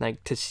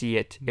to see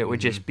it. It would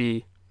just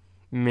be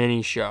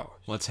mini shows.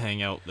 Let's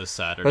hang out this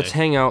Saturday. Let's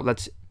hang out.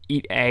 Let's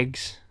eat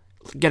eggs.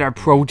 Get our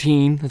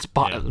protein. Let's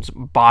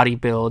body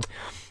build,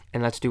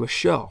 and let's do a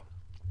show.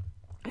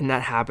 And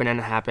that happened,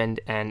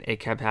 and it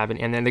kept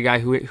happening. And then the guy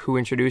who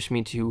introduced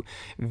me to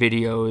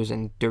videos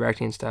and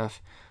directing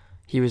stuff,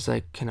 he was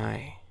like, "Can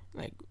I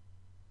like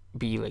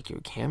be like your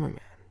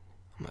cameraman?"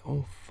 I'm like,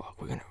 "Oh fuck,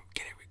 we're gonna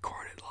get it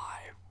recorded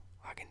live,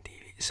 fucking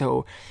TV."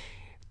 So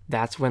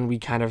that's when we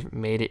kind of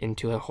made it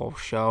into a whole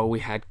show. We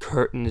had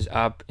curtains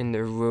up in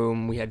the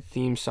room. We had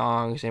theme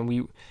songs, and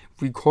we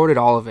recorded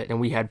all of it. And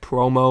we had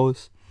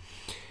promos.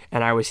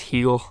 And I was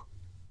heel,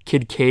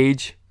 Kid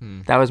Cage.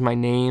 That was my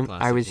name.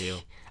 Classic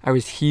I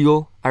was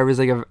heel. I was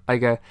like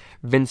a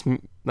Vince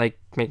like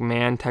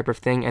McMahon type of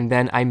thing. And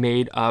then I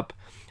made up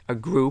a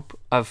group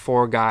of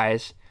 4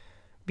 guys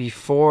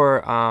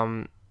before.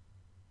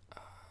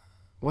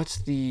 What's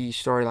the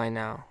storyline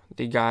now?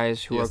 The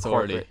guys who are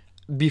corporate.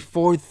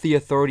 Before the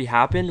Authority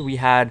happened, we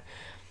had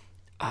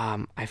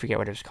I forget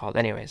what it was called.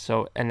 Anyway,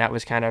 so and that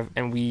was kind of,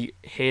 and we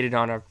hated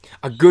on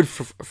a good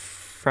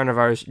friend of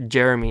ours,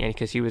 Jeremy, and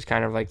because he was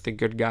kind of like the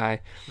good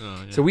guy.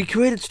 Oh, yeah. So we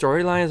created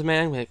storylines,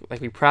 man.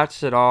 Like we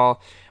practiced it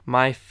all.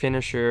 My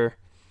finisher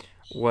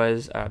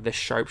was the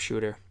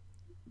sharpshooter,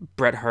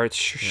 Bret Hart's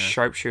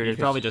sharpshooter. You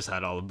probably just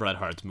had all of Bret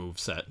Hart's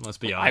moveset. Let's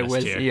be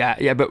honest here.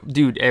 Yeah, but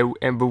dude,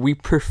 but we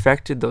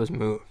perfected those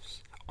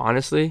moves.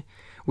 Honestly,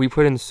 we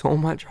put in so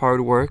much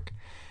hard work,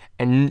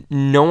 and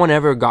no one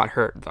ever got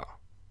hurt though.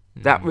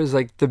 That was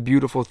like the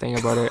beautiful thing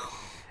about it.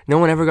 No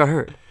one ever got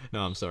hurt.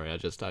 No, I'm sorry. I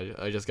just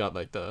got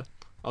like the.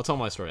 I'll tell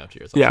my story after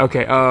yours. Yeah.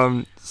 Okay.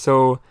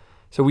 So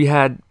we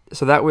had.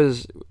 So that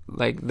was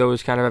like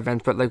those kind of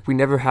events, but like we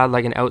never had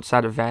like an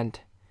outside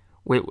event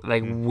with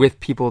with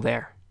people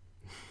there.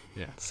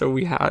 Yeah. So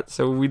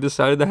we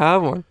decided to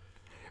have one.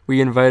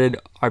 We invited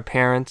our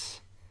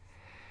parents,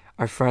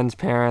 our friends'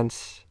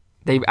 parents,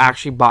 They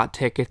actually bought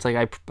tickets. Like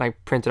I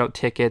printed out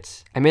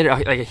tickets. I made it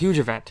like a huge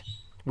event.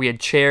 We had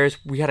chairs.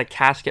 We had a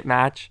casket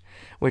match,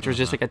 which was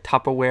just like a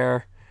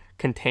Tupperware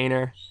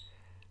container.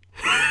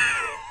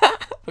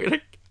 We had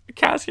a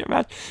casket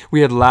match.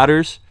 We had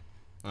ladders,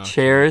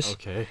 chairs.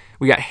 Okay.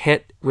 We got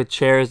hit with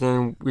chairs, and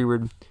then we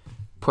would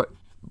put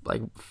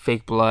like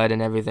fake blood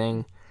and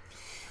everything.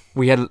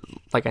 We had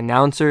like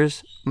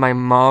announcers. My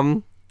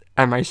mom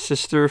and my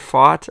sister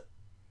fought.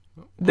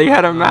 They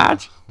had a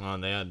match. Well,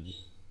 they had.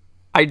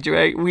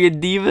 We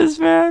had divas,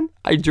 man.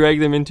 I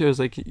dragged them into it. I was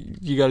like,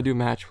 you got to do a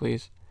match,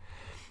 please.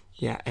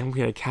 Yeah, and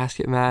we had a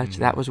casket match.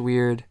 That was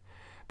weird.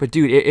 But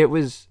dude, it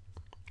was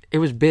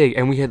big,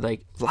 and we had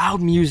like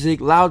loud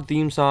music, loud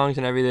theme songs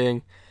and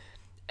everything.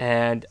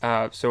 And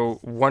so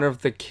one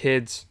of the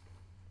kids,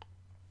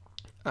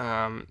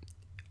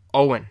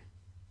 Owen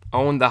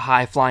the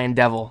high flying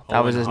devil.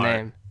 That was his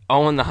name.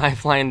 Owen the high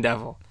flying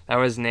devil. That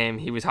was his name.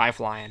 He was high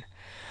flying.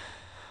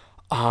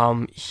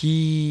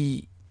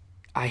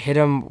 I hit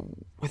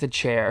him with a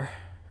chair,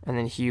 and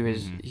then he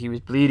was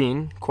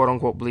bleeding, quote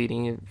unquote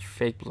bleeding,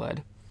 fake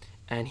blood,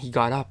 and he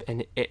got up,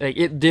 and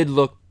it did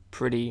look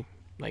pretty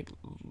like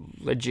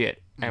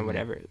legit and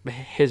whatever. But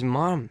his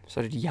mom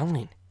started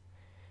yelling,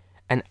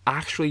 and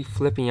actually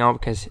flipping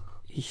out because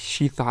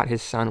she thought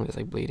his son was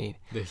like bleeding.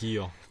 The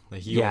heel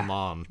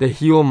mom. The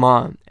heel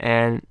mom,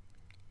 and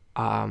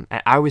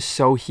I was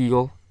so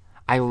heel.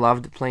 I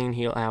loved playing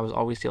heel, and I was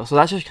always heel. So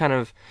that's just kind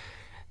of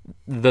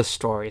the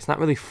story. It's not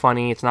really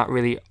funny. It's not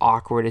really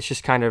awkward. It's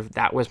just kind of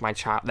that was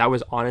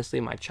honestly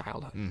my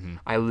childhood.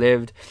 I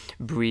lived,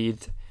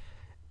 breathed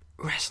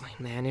wrestling,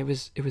 man. It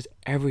was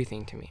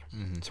everything to me.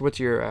 So what's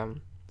your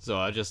So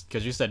I just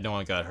because you said no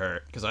one got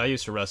hurt, because I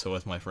used to wrestle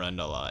with my friend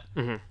a lot.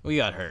 We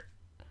got hurt.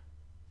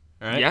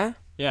 All right.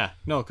 Yeah.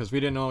 No, because we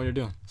didn't know what we were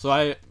doing. So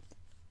I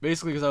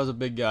basically, because I was a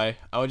big guy,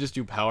 I would just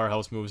do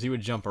powerhouse moves. He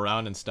would jump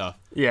around and stuff.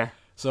 Yeah.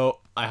 So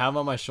I have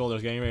on my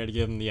shoulders, getting ready to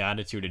give him the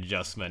attitude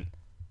adjustment.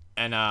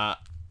 And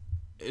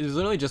it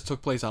literally just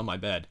took place on my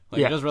bed.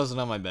 Like, I just wrestled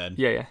on my bed.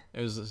 Yeah.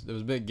 It was a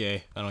bit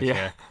gay. I don't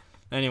care.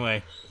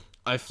 Anyway,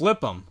 I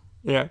flip him.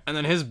 Yeah. And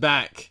then his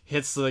back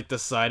hits like the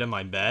side of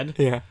my bed.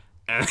 Yeah.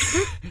 And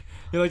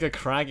he like a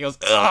crack. He goes,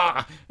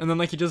 ugh! And then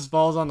like he just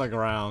falls on the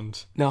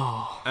ground.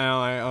 No. And I'm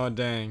like, oh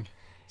dang.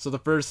 So the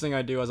first thing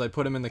I do is I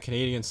put him in the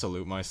Canadian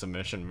salute, my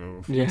submission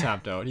move. He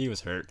tapped out. He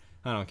was hurt.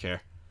 I don't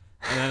care.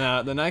 And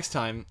then the next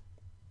time,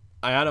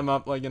 I had him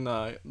up like in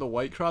the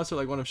White Cross, or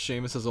like one of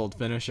Sheamus's old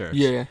finishers.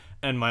 Yeah.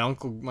 And my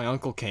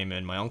uncle came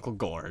in, my Uncle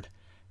Gord,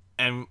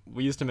 and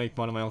we used to make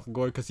fun of my Uncle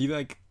Gord because he's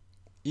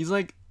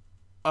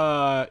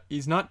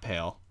not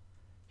pale.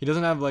 He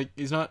doesn't have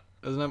doesn't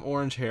have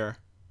orange hair.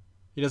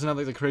 He doesn't have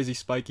like the crazy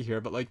spiky hair.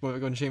 But like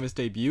when Sheamus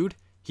debuted,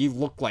 he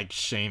looked like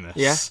Sheamus.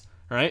 Yeah.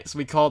 Right? So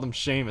we called him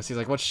Sheamus. He's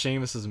like, what's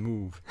Sheamus's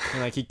move?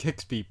 And like he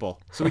kicks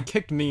people. So he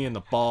kicked me in the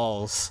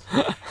balls.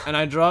 And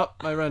I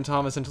dropped my friend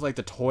Thomas into like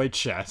the toy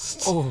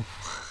chest. Oh.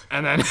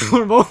 And then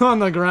we're both on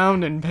the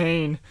ground in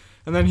pain.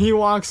 And then he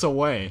walks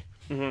away.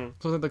 So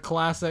like the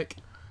classic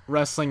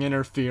wrestling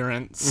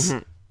interference.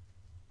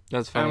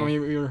 That's funny.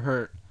 And we were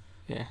hurt.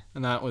 Yeah.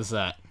 And that was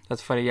that.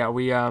 That's funny. Yeah,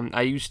 we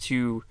I used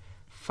to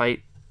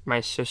fight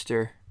my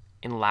sister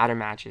in ladder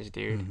matches,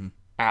 dude.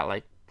 At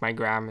like my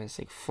grandma's,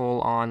 like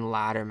full on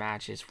ladder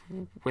matches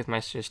with my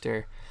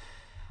sister.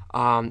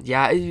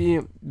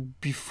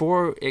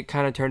 Before it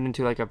kind of turned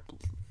into like a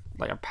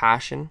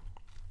passion,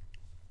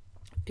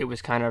 it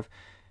was kind of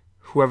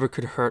whoever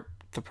could hurt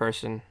the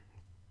person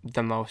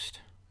the most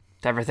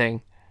type of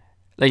thing.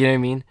 Like, you know what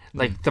I mean?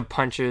 Like the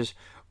punches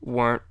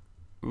weren't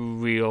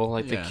real,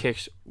 like the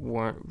kicks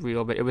weren't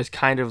real, but it was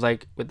kind of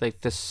like with like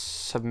the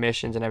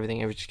submissions and everything,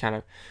 it was just kind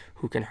of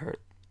who can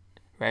hurt,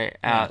 right?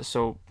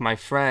 So my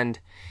friend,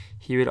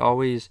 he would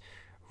always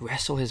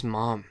wrestle his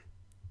mom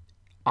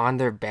on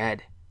their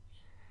bed,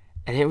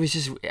 and it was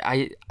just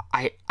I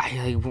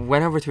like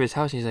went over to his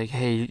house and he's like,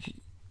 hey,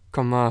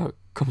 come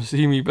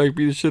see me, like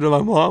beat the shit out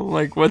of my mom. I'm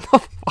like, what the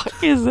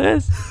fuck is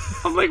this?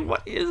 I'm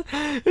like,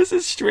 this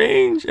is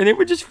strange. And they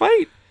would just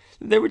fight.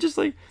 They were just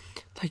like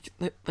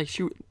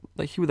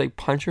he would like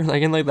punch her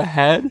like in like the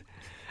head,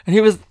 and he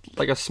was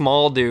like a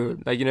small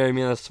dude, like, you know what I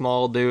mean, a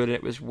small dude, and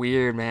it was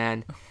weird,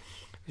 man. It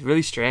was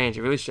really strange.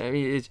 I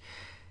mean, it's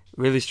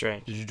really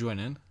strange. Did you join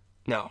in?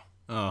 No.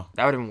 Oh.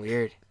 That would have been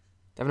weird.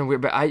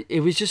 But it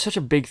was just such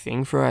a big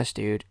thing for us,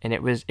 dude, and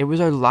it was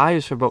our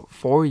lives for about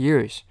 4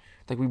 years.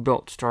 Like, we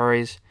built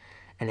stories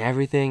and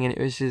everything, and it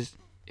was just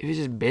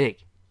big.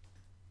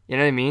 You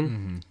know what I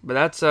mean? But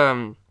that's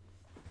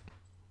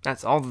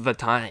all the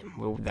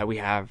time that we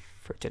have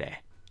for today.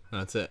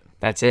 That's it.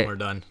 We're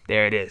done.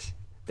 There it is.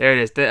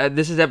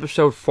 This is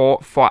episode 5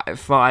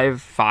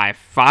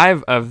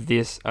 of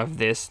this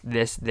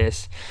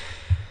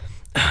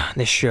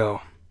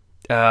show.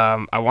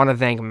 I want to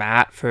thank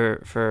Matt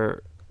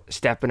for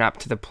stepping up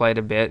to the plate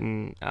a bit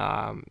and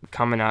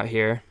coming out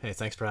here. Hey,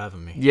 thanks for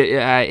having me.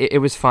 Yeah, it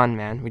was fun,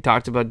 man. We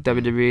talked about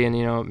WWE,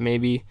 and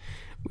maybe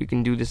we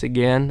can do this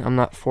again. I'm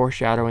not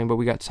foreshadowing, but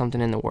we got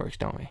something in the works,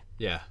 don't we?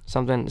 Yeah.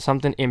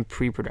 Something in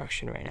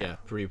pre-production right now. Yeah,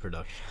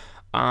 pre-production.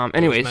 It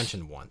Anyways, was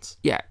mentioned once.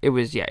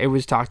 it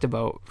was talked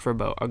about for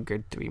about a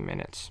good 3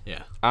 minutes.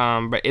 Yeah.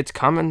 But it's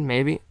coming,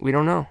 maybe. We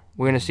don't know.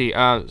 We're gonna see.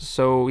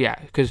 So yeah,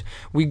 because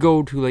we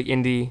go to like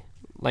indie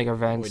like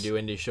events. We do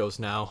indie shows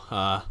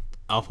now.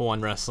 Alpha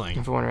One Wrestling.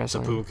 Alpha One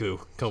Wrestling. Seppuku.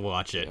 Go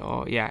watch it.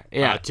 Oh yeah.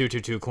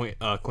 222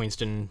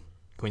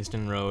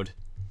 Queenston Road.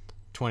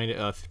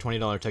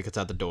 $20 tickets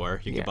at the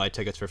door. You can buy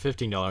tickets for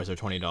 $15 or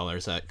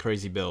 $20 at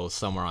Crazy Bill's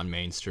somewhere on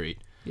Main Street.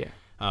 Yeah.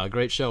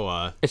 Great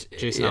show.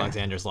 Jason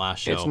Alexander's last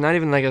show. It's not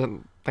even like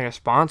a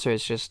sponsor.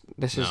 It's just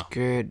this is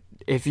good.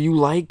 If you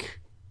like,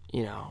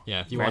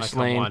 if you want to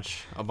come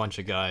watch a bunch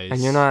of guys, and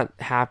you're not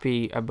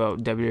happy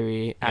about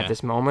WWE at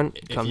this moment,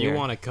 if you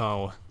want to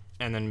go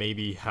and then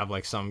maybe have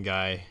like some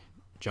guy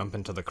jump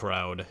into the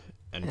crowd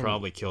and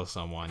probably kill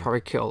someone.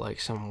 Probably kill like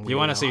some. If you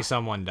want to see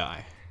someone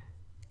die,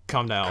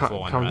 come to Alpha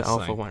One Wrestling. To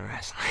Alpha One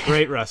Wrestling.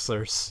 Great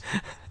wrestlers.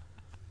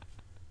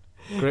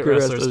 Great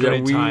wrestlers.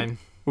 Great time.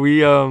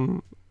 We've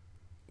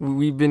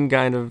been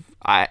kind of.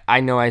 I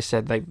know I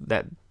said like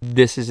that.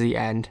 This is the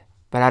end,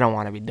 but I don't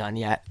want to be done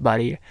yet,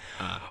 buddy.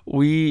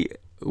 We've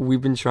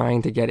been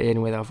trying to get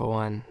in with Alpha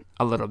One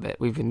a little bit.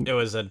 It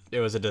was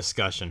a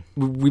discussion.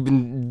 We've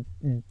been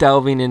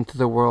delving into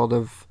the world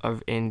of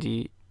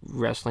indie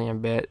wrestling a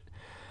bit.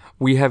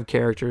 We have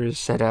characters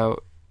set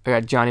out. I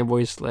got Johnny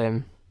Boy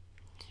Slim,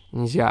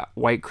 and he's got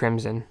White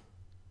Crimson.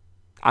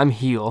 I'm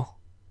heel,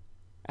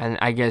 and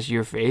I guess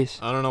your face.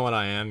 I don't know what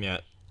I am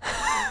yet.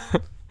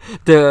 I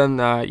don't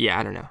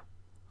know.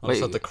 I'll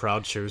just let the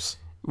crowd choose.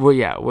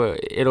 Well,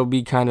 it'll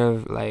be kind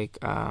of like,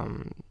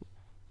 it'll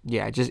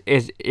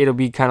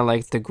be kind of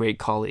like the Great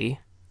Khali,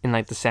 in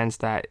like the sense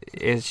that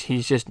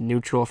he's just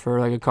neutral for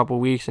like a couple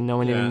weeks and no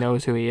one even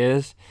knows who he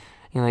is.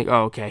 You're like,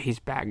 oh, okay, he's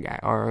a bad guy,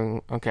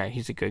 or okay,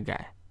 he's a good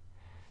guy.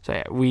 So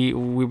yeah,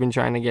 we've been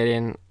trying to get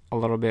in a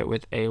little bit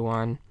with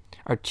A1.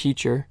 Our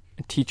teacher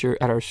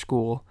at our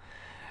school,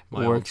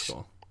 My old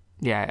school.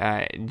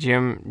 Yeah,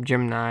 Jim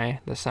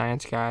Nye, the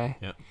science guy.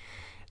 Yep.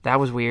 That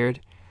was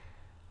weird.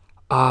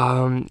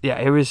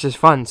 It was just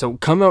fun. So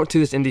come out to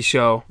this indie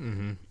show.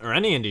 Mm-hmm. Or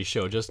any indie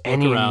show. Just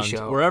look around.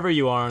 Wherever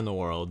you are in the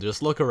world,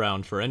 just look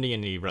around for any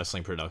indie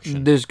wrestling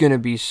production. There's going to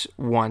be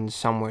one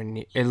somewhere,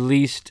 at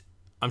least.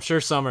 I'm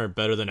sure some are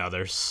better than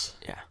others.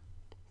 Yeah,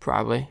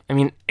 probably. I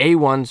mean,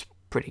 A1's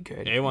pretty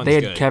good. A1's They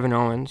had good. Kevin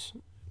Owens.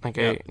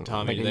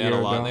 Tommy. They had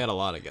a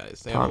lot of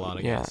guys. They had a lot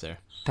of guys there.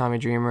 Tommy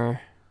Dreamer.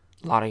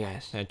 A lot of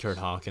guys. They had Kurt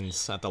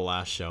Hawkins at the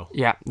last show.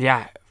 Yeah.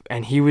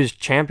 And he was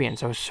champion,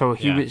 so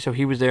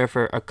he was there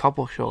for a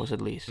couple shows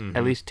at least,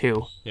 at least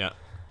 2. Yeah.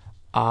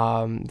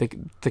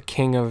 The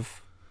king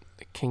of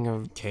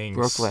Kings.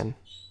 Brooklyn.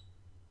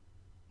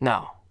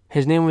 No,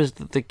 his name was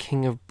the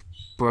King of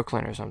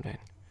Brooklyn or something.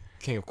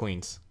 King of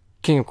Queens.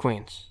 King of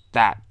Queens.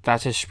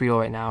 That's his spiel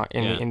right now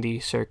in the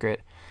indie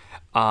circuit.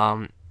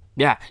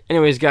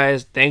 Anyways,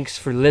 guys, thanks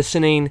for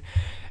listening.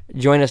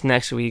 Join us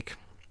next week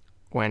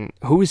when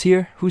who's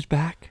here? Who's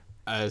back?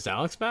 Is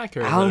Alex back,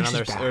 or Alex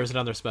is it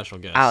another special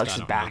guest? Alex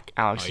is back.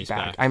 Alex is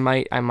back. I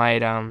might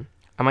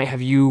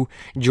have you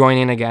join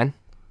in again.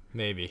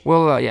 Maybe.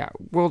 Well,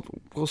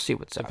 we'll see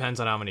what's up. Depends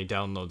on how many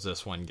downloads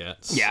this one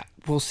gets. Yeah,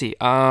 we'll see.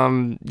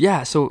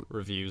 So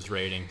reviews,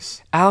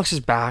 ratings. Alex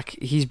is back.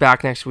 He's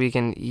back next week,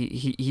 and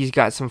he's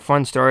got some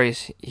fun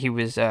stories. He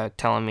was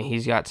telling me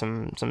he's got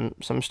some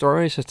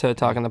stories to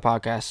talk on the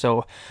podcast.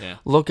 So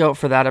look out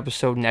for that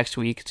episode next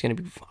week. It's gonna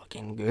be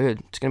fucking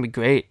good. It's gonna be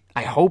great.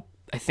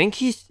 I think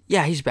he's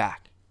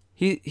back.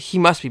 He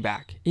must be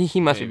back. He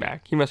must be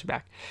back. He must be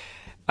back.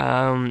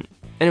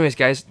 Anyways,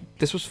 guys,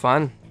 this was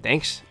fun.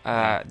 Thanks.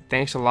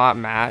 Thanks a lot,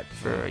 Matt,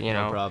 for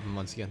No problem.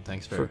 Once again,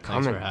 thanks for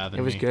coming. Thanks for having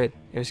me. It was good.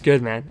 It was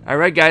good, man. All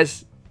right,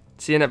 guys.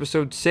 See you in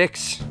episode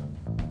 6.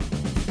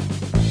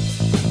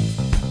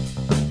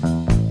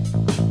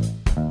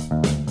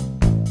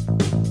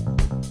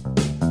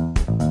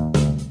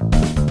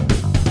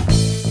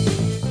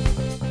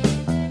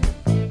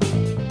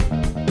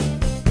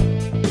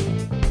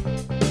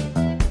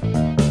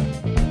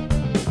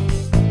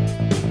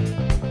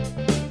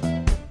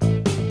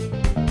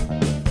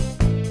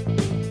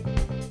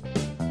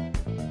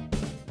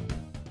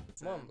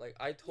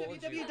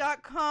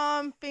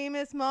 www.com,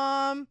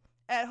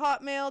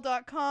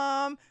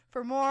 famousmom@hotmail.com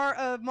for more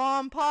of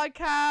Mom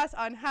podcasts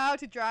on how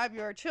to drive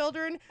your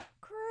children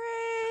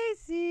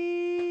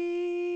crazy.